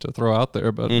age to throw out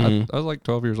there, but I was like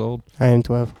 12 years old. I am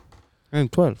 12.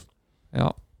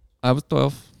 Yeah, I was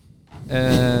 12.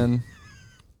 And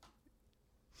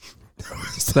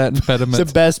it's that impediment.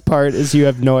 The best part is you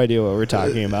have no idea what we're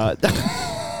talking about.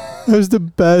 That was the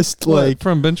best. What, like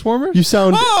from Benchwarmers? You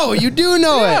sound. Oh, you do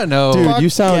know it. No, dude. Fuck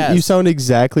You sound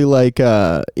exactly like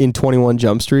in 21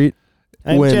 Jump Street.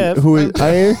 I'm Jeff. My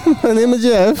name is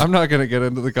Jeff. I'm not going to get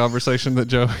into the conversation that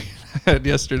Joey had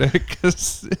yesterday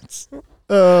because it's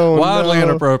wildly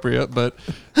inappropriate. But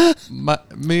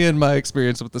me and my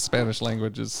experience with the Spanish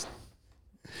language is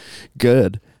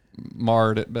good,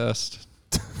 marred at best.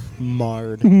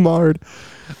 Marred.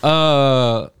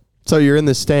 So you're in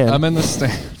the stand. I'm in the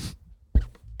stand.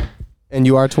 And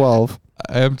you are 12.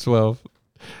 I am 12.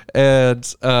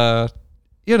 And,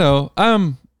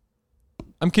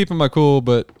 I'm keeping my cool,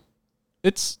 but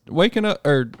it's waking up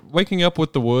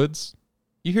with the woods.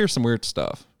 You hear some weird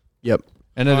stuff. Yep.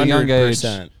 And at 100%. A young age,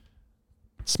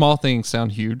 small things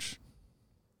sound huge.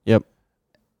 Yep.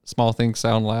 Small things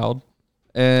sound loud.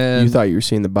 And you thought you were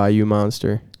seeing the Bayou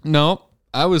Monster. No,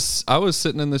 I was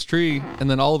sitting in this tree, and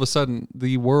then all of a sudden,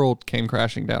 the world came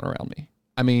crashing down around me.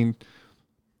 I mean,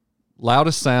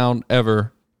 loudest sound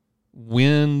ever.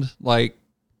 Wind, like,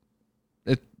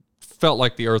 it felt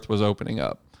like the earth was opening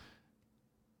up.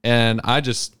 And I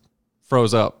just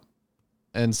froze up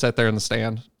and sat there in the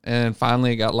stand. And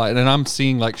finally it got light. And I'm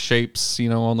seeing, like, shapes,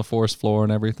 on the forest floor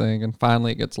and everything. And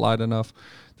finally it gets light enough.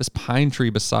 This pine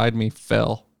tree beside me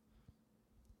fell.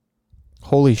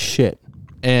 Holy shit.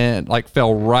 And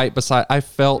fell right beside. I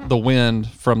felt the wind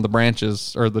from the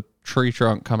branches or the tree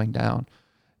trunk coming down.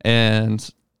 And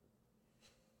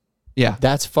yeah.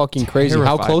 That's fucking crazy.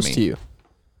 How close to you?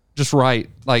 Just right.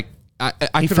 Like I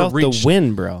could have reached the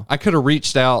wind, bro. I could have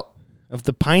reached out of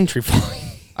the pine tree falling.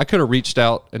 I could have reached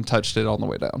out and touched it on the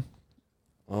way down.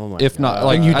 Oh my If God. not,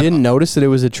 like, and you didn't notice that it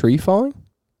was a tree falling?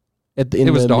 It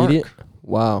was dark.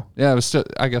 Wow. Yeah, it was still,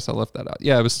 I guess I left that out.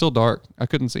 Yeah, it was still dark. I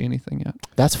couldn't see anything yet.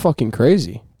 That's fucking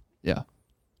crazy. Yeah.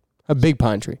 A big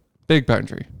pine tree. Big pine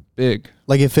tree. Big.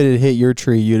 Like if it had hit your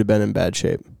tree, you'd have been in bad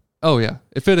shape. Oh yeah.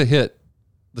 If it had hit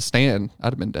the stand,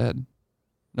 I'd have been dead.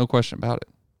 No question about it.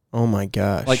 Oh my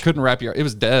gosh. Like couldn't wrap your, it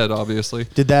was dead, obviously.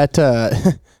 Did that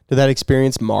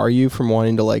experience mar you from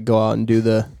wanting to like go out and do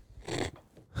the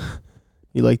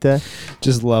You like that?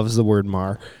 Just loves the word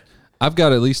mar. I've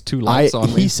got at least 2 lights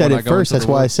on me. He said it first. That's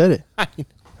why I said it.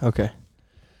 Okay.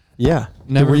 Yeah.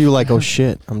 Never, were you like, oh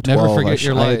shit, I'm 12. Never forget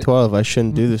your light. I am 12. I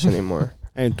shouldn't do this anymore.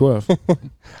 I am 12.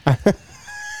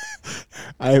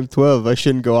 I am 12. I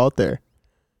shouldn't go out there.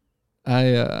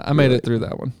 I made it through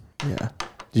that one. Yeah.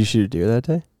 Did you shoot a deer that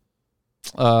day?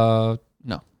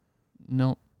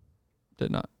 No,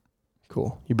 did not.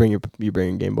 Cool. You bring your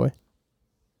Game Boy?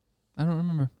 I don't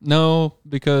remember. No,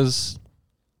 because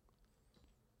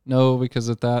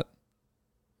at that,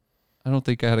 I don't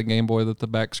think I had a Game Boy that the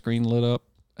back screen lit up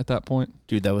at that point.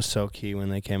 Dude, that was so key when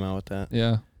they came out with that.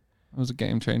 Yeah, it was a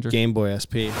game changer. Game Boy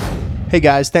SP. Hey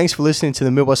guys, thanks for listening to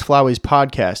the Midwest Flyways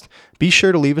podcast. Be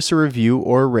sure to leave us a review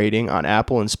or a rating on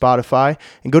Apple and Spotify,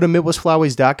 and go to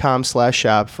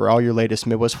MidwestFlyways.com/shop for all your latest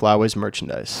Midwest Flyways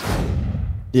merchandise.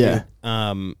 Yeah.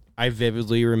 I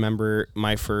vividly remember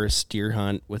my first deer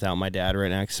hunt without my dad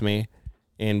right next to me,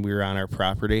 and we were on our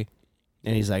property,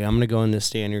 and he's like, I'm going to go in this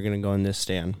stand, you're going to go in this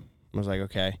stand. I was like,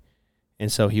 okay.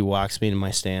 And so he walks me to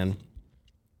my stand,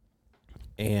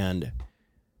 and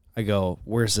I go,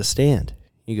 where's the stand?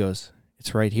 He goes,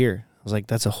 it's right here. I was like,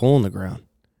 that's a hole in the ground.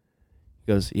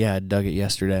 He goes, yeah, I dug it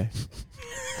yesterday.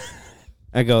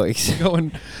 I go,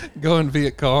 going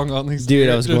Viet Cong on these. Dude,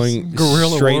 I was going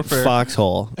guerrilla straight warfare.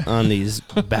 foxhole on these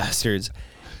bastards.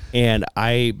 And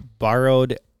I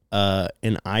borrowed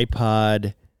an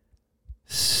iPod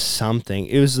something.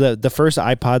 It was the first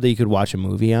iPod that you could watch a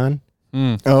movie on.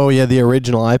 Oh, yeah, the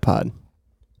original iPod.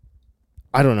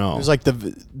 I don't know. It was like it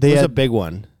was a big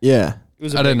one. Yeah. It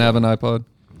was I didn't have an iPod.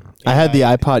 I had the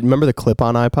iPod. Remember the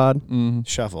clip-on iPod?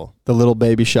 Shuffle. The little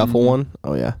baby shuffle one?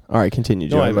 Oh, yeah. All right, continue,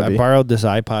 Joe. No, I borrowed this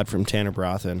iPod from Tanner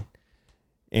Brothen.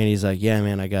 And he's like, yeah,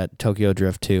 man, I got Tokyo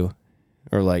Drift 2.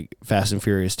 Or like Fast and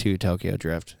Furious 2 Tokyo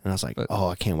Drift. And I was like,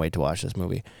 I can't wait to watch this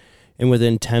movie. And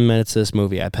within 10 minutes of this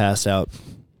movie, I passed out.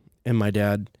 And my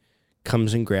dad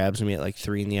comes and grabs me at like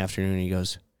 3 p.m. And he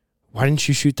goes, why didn't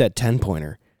you shoot that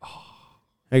 10-pointer?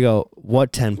 I go,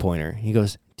 what 10-pointer? He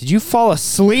goes, did you fall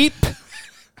asleep?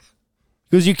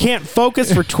 He goes, you can't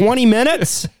focus for 20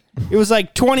 minutes? It was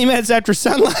like 20 minutes after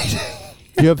sunlight.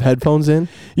 Do you have headphones in?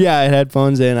 Yeah, I had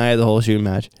headphones in. I had the whole shooting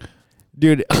match.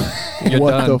 Dude.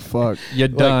 What the fuck? You're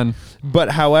done.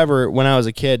 But however, when I was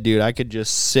a kid, dude, I could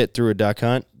just sit through a duck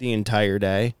hunt the entire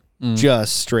day.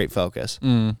 Just straight focus.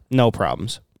 No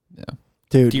problems. Yeah.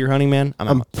 Dude, deer hunting, man.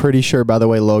 I'm pretty sure, by the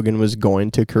way, Logan was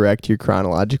going to correct your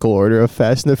chronological order of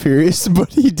Fast and the Furious,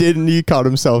 but he didn't. He caught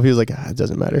himself. He was like, it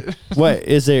doesn't matter. What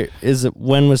is it?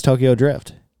 When was Tokyo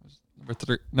Drift?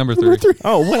 Number three.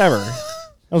 Oh, whatever.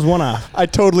 That was one off. I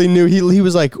totally knew. He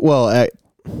was like, well,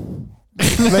 then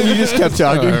you just kept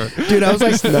talking. Dude, I was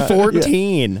like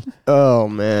 14. Yeah. Oh,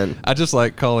 man. I just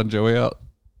like calling Joey out.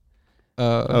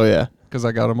 Oh, yeah. Because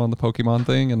I got him on the Pokemon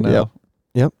thing, and now...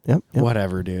 Yep.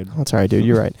 Whatever, dude. That's all right, dude.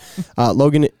 You're right.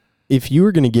 Logan, if you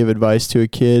were going to give advice to a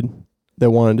kid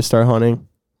that wanted to start hunting,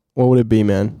 what would it be,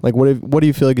 man? Like, what do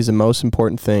you feel like is the most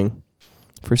important thing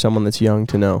for someone that's young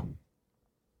to know?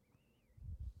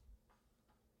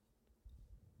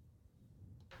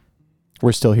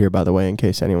 We're still here, by the way, in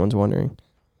case anyone's wondering.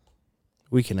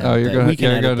 We can. You're going to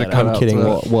cut out. I'm kidding.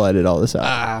 We'll edit all this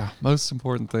out. Most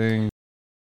important thing.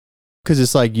 Because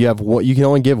it's like you can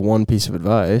only give one piece of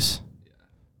advice.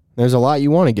 There's a lot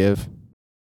you want to give.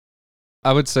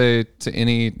 I would say to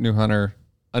any new hunter,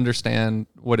 understand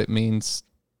what it means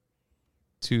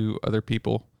to other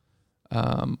people,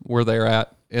 where they're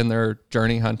at in their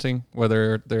journey hunting,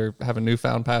 whether they have a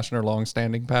newfound passion or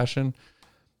long-standing passion.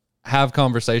 Have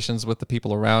conversations with the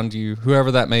people around you, whoever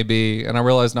that may be. And I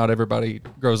realize not everybody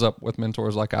grows up with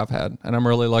mentors like I've had, and I'm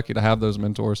really lucky to have those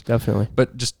mentors. Definitely.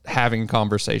 But just having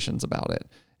conversations about it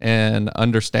and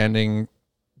understanding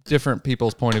different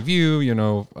people's point of view,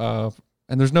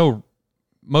 and there's no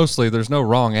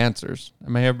wrong answers. I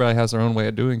mean, everybody has their own way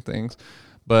of doing things,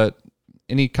 but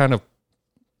and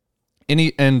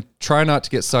try not to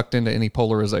get sucked into any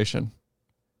polarization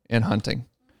in hunting.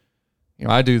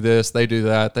 I do this, they do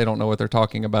that, they don't know what they're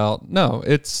talking about. No,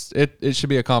 it should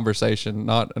be a conversation,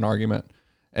 not an argument.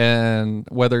 And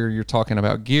whether you're talking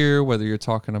about gear, whether you're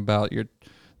talking about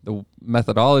the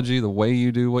methodology, the way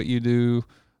you do what you do,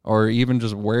 or even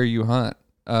just where you hunt,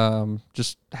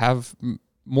 just have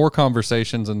more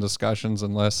conversations and discussions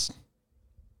and less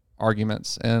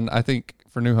arguments. And I think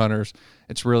for new hunters,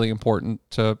 it's really important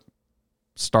to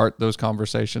start those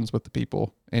conversations with the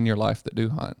people in your life that do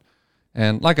hunt.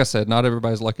 And like I said, not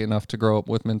everybody's lucky enough to grow up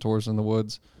with mentors in the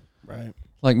woods, right?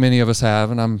 Like many of us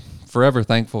have, and I'm forever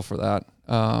thankful for that.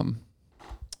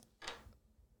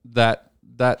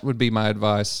 That would be my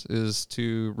advice, is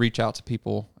to reach out to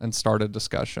people and start a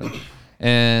discussion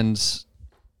and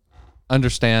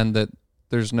understand that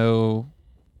there's no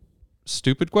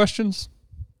stupid questions.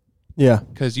 Yeah.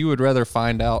 Because you would rather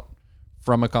find out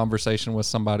from a conversation with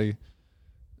somebody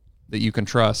that you can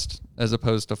trust, as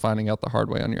opposed to finding out the hard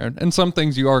way on your own. And some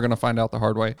things you are going to find out the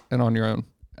hard way and on your own.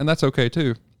 And that's okay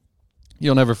too.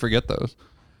 You'll never forget those.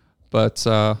 But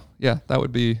that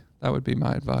would be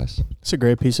my advice. It's a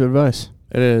great piece of advice.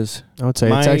 It is. I would say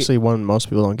it's actually one most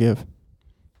people don't give.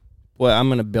 Well, I'm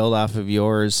going to build off of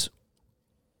yours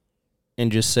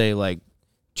and just say, like,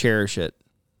 cherish it.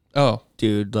 Oh.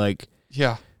 Dude, like...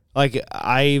 Yeah. Like,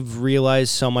 I've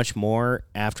realized so much more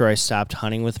after I stopped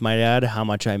hunting with my dad, how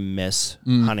much I miss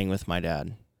hunting with my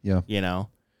dad. Yeah.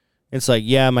 It's like,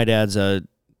 yeah, my dad's a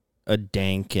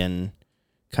dank and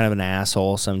kind of an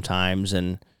asshole sometimes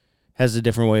and has a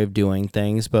different way of doing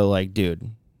things. But, like,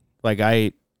 dude, like,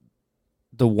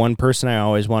 the one person I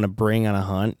always want to bring on a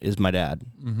hunt is my dad.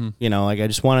 Mm-hmm. Like, I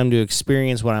just want him to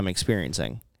experience what I'm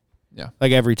experiencing. Yeah.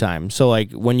 Like, every time. So,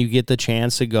 like, when you get the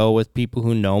chance to go with people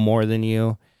who know more than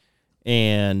you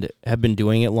and have been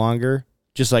doing it longer,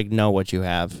 just, like, know what you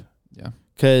have. Yeah.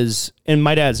 And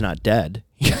my dad's not dead.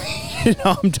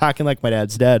 I'm talking like my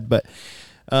dad's dead, but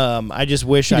I just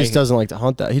wish he just doesn't like to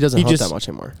hunt that. He doesn't hunt that much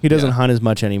anymore. He doesn't hunt as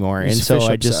much anymore. He's and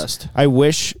so obsessed. I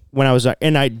wish when I was,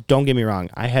 and I don't get me wrong,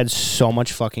 I had so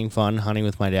much fucking fun hunting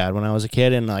with my dad when I was a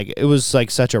kid, and like it was like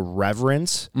such a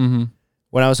reverence when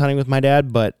I was hunting with my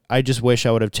dad. But I just wish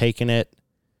I would have taken it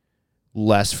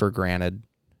less for granted.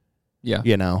 Yeah,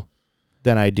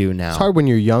 than I do now. It's hard when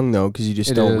you're young though, because you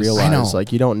just don't realize,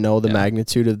 like you don't know the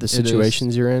magnitude of the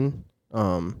situations you're in.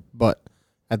 But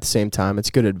at the same time, it's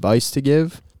good advice to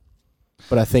give.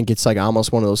 But I think it's like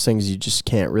almost one of those things you just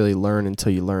can't really learn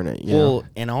until you learn it. You know?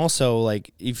 And also,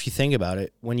 like, if you think about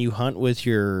it, when you hunt with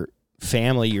your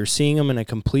family, you're seeing them in a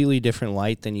completely different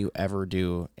light than you ever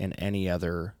do in any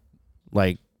other,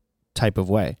 like, type of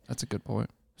way. That's a good point.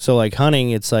 So, like, hunting,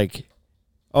 it's like,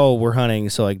 oh, we're hunting,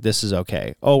 so, like, this is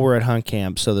okay. Oh, we're at hunt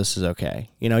camp, so this is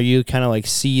okay. You kind of, like,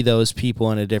 see those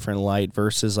people in a different light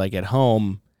versus, like, at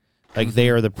home, like, they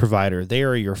are the provider. They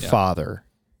are your father,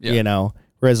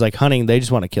 Whereas like hunting, they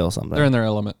just want to kill something. They're in their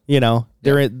element.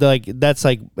 They're like, that's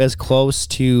like as close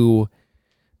to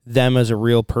them as a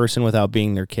real person without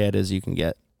being their kid as you can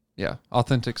get. Yeah.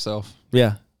 Authentic self.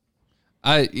 Yeah.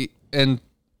 And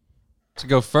to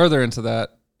go further into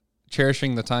that,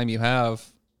 cherishing the time you have,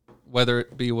 whether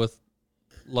it be with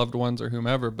loved ones or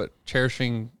whomever, but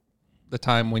cherishing the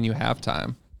time when you have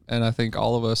time. And I think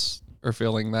all of us are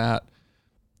feeling that,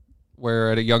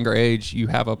 where at a younger age, you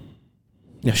have a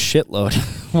shitload.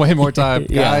 Way more time.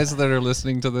 Guys that are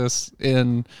listening to this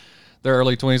in their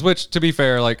early 20s, which, to be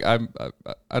fair, like I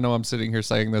know I'm sitting here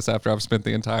saying this after I've spent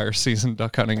the entire season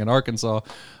duck hunting in Arkansas,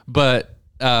 but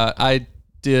I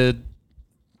did,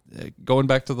 going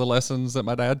back to the lessons that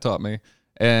my dad taught me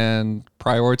and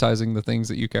prioritizing the things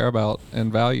that you care about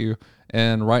and value.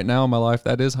 And right now in my life,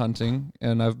 that is hunting,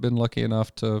 and I've been lucky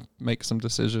enough to make some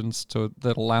decisions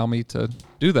that allow me to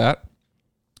do that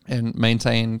and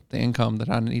maintain the income that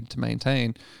I need to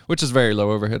maintain, which is very low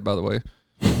overhead, by the way.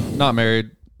 Not married,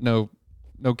 no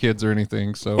kids or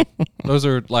anything. So those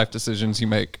are life decisions you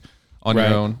make on your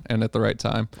own and at the right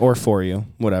time. Or for you,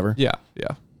 whatever. Yeah.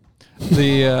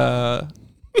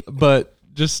 But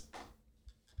just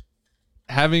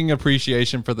having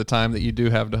appreciation for the time that you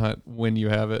do have to hunt when you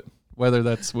have it, whether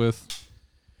that's with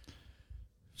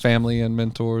family and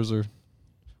mentors or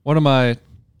one of my,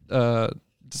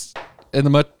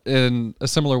 in a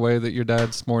similar way that your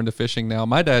dad's more into fishing now.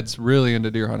 My dad's really into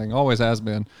deer hunting, always has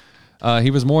been. He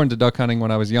was more into duck hunting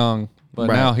when I was young, but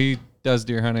now he does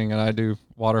deer hunting and I do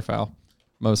waterfowl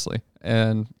mostly.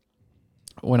 And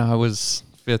when I was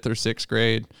 5th or 6th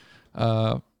grade,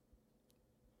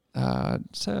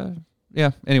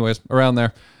 anyways, around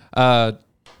there,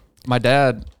 my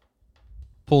dad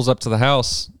pulls up to the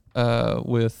house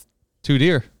with 2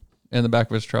 deer in the back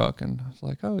of his truck, and I was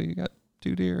like, "Oh, you got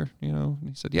 2 deer, And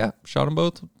he said, "Yeah, shot them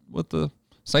both with the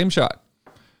same shot."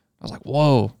 I was like,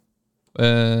 "Whoa!"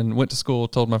 And went to school,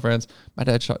 told my friends, my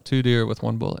dad shot 2 deer with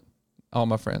 1 bullet. All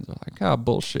my friends are like, "Ah,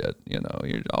 bullshit!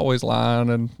 You're always lying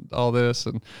and all this."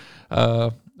 And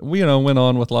we, went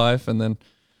on with life. And then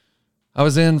I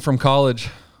was in from college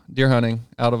deer hunting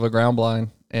out of a ground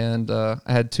blind, and I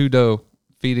had 2 doe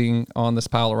feeding on this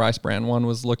pile of rice bran. One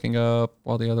was looking up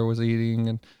while the other was eating,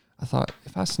 and I thought,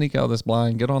 if I sneak out of this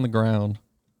blind, get on the ground,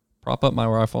 prop up my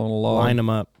rifle on a log, line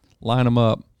them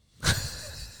up,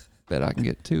 bet I can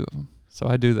get 2 of them. So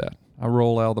I do that. I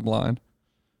roll out of the blind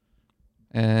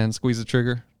and squeeze the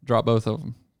trigger, drop both of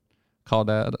them. Call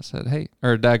Dad. I said, "Hey,"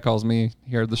 or Dad calls me.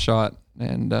 He heard the shot,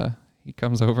 and he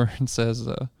comes over and says,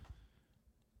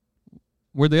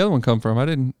 "Where'd the other one come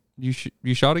from?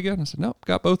 You shot again?" I said, "Nope,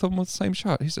 got both of them with the same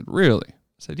shot." He said, "Really?"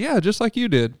 I said, "Yeah, just like you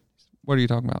did." "What are you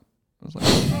talking about?" I was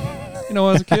like, when I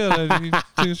was a kid, I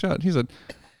took a shot. He said,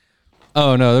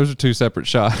 "Oh no, those are 2 separate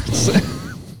shots."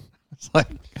 It's like,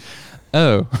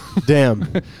 oh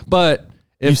damn. But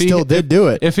if he still did do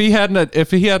it, if he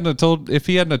hadn't told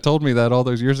me that all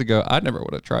those years ago, I never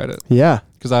would have tried it. Yeah,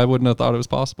 because I wouldn't have thought it was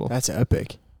possible. That's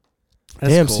epic.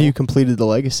 Damn, cool. So you completed the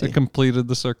legacy. I completed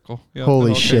the circle. Yep,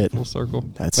 Holy shit. Full circle.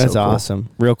 That's so cool. Awesome.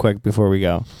 Real quick before we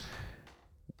go.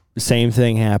 Same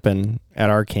thing happened at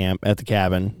our camp at the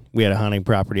cabin. We had a hunting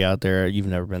property out there. You've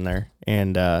never been there.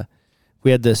 And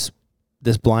we had this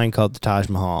blind called the Taj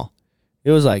Mahal.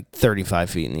 It was like 35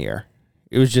 feet in the air.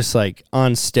 It was just like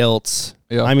on stilts.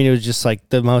 Yep. I mean, it was just like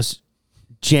the most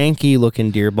janky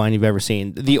looking deer blind you've ever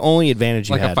seen. The only advantage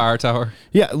you had. Like a fire tower?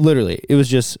 Yeah, literally. It was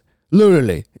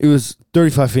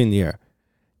 35 feet in the air.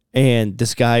 And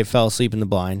this guy fell asleep in the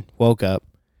blind, woke up,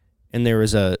 and there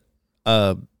was a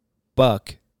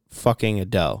buck fucking a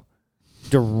doe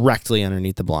directly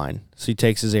underneath the blind. So he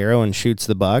takes his arrow and shoots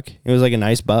the buck. It was like a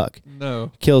nice buck.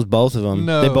 No. Kills both of them.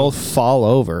 No. They both fall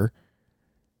over.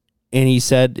 And he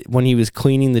said when he was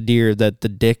cleaning the deer that the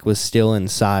dick was still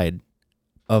inside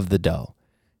of the doe.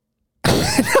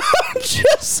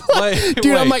 Just like,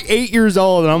 dude, I'm like 8 years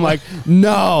old, and I'm like,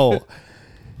 no.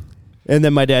 And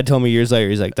then my dad told me years later,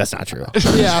 he's like, that's not true.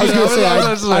 Yeah, I was going to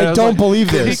say, I don't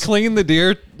believe this. Did he clean the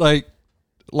deer, like,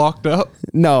 locked up?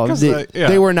 No,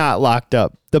 they were not locked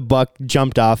up. The buck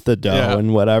jumped off the doe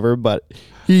and whatever, but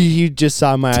he just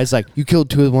saw my eyes like, you killed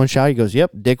two with one shot? He goes,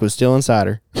 yep, dick was still inside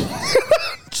her.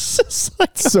 Just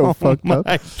like, so fucked up.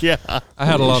 Yeah. I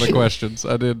had a lot of questions.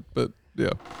 I did, but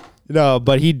yeah. No,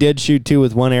 but he did shoot two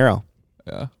with one arrow.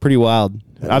 Yeah. Pretty wild.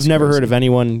 I've never heard of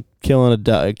anyone killing a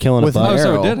buck.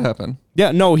 So it did happen.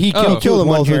 Yeah, no, he killed two with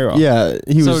one arrow. Yeah,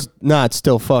 he was not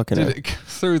still fucking did it.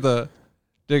 It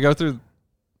did it go through?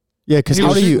 Yeah, because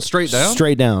how do you straight down?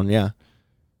 Straight down, yeah.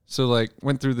 So like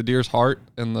went through the deer's heart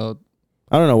and the.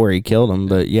 I don't know where he killed him,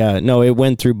 but yeah, no, it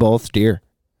went through both deer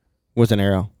with an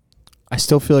arrow. I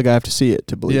still feel like I have to see it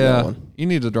to believe that one. You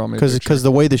need to draw me because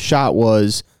the way the shot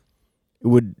was,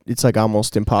 it's like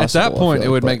almost impossible. At that point, it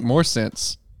would make more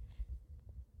sense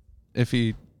if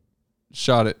he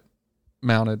shot it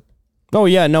mounted. Oh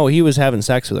yeah, no, he was having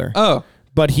sex with her. Oh,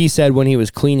 but he said when he was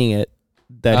cleaning it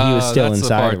that he was still that's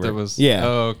inside the part of her. That was, yeah.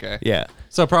 Oh, okay. Yeah.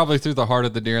 So probably through the heart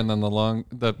of the deer and then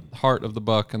the heart of the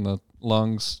buck and the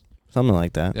lungs. Something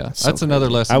like that. Yeah, that's another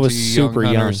lesson. I was to you super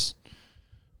young young. hunters.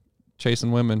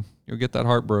 Chasing women, you'll get that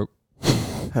heart broke.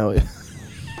 Hell yeah.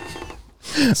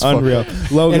 Unreal.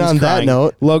 Logan's and on crying. that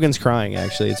note, Logan's crying.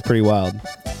 Actually, it's pretty wild,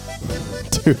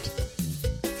 dude.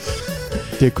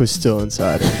 Dick was still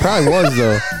inside. Probably was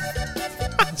though.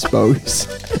 It's bogus.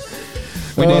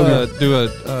 We need to do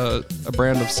a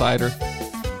brand of cider.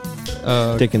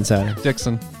 Dick cider.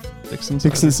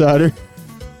 Dixon cider.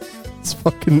 It's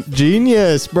fucking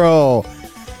genius, bro.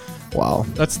 Wow.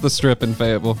 That's the strip in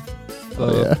Fayetteville.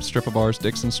 The strip of bars,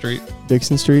 Dixon Street.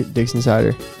 Dixon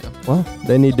cider. Yeah. Well,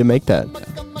 they need to make that.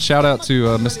 Yeah. Shout out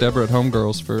to Miss Deborah at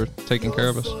Homegirls for taking care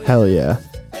of us. Hell yeah.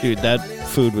 Dude, that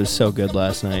food was so good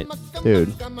last night.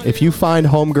 Dude, if you find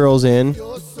Homegirls in,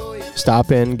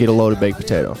 stop in, get a load of baked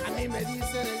potato.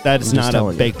 That is not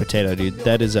a baked potato, dude.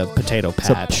 That is a potato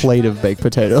patch. It's a plate of baked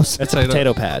potatoes. That's a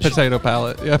potato patch. Potato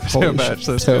pallet. Yeah, potato patch.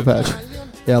 Potato patch.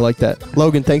 Yeah, I like that.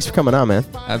 Logan, thanks for coming on, man.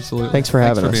 Absolutely. Thanks for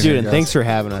having us. Dude, and thanks for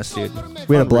having us, dude.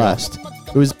 We had a blast.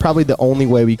 It was probably the only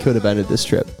way we could have ended this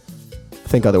trip. I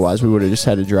think otherwise we would have just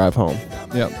had to drive home.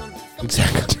 Yep.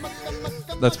 Exactly.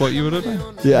 That's what you would have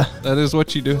done. Yeah. That is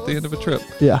what you do at the end of a trip.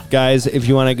 Yeah. Guys, if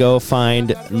you want to go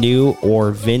find new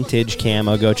or vintage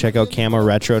camo, go check out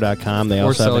camoretro.com. They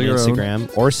also have an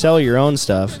Instagram. Or sell your own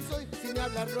stuff.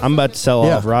 I'm about to sell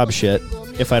all of Rob's shit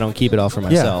if I don't keep it all for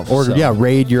myself. Yeah. Or,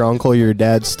 raid your uncle or your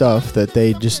dad's stuff that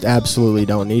they just absolutely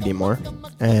don't need anymore.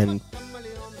 And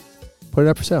put it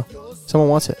up for sale. Someone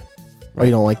wants it. Or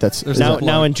you don't like that.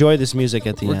 Now enjoy this music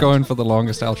at the end. We're going for the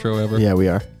longest outro ever. Yeah, we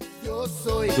are.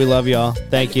 We love y'all.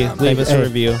 Thank you. Leave us a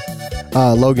review.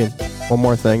 Logan, one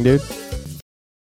more thing, dude.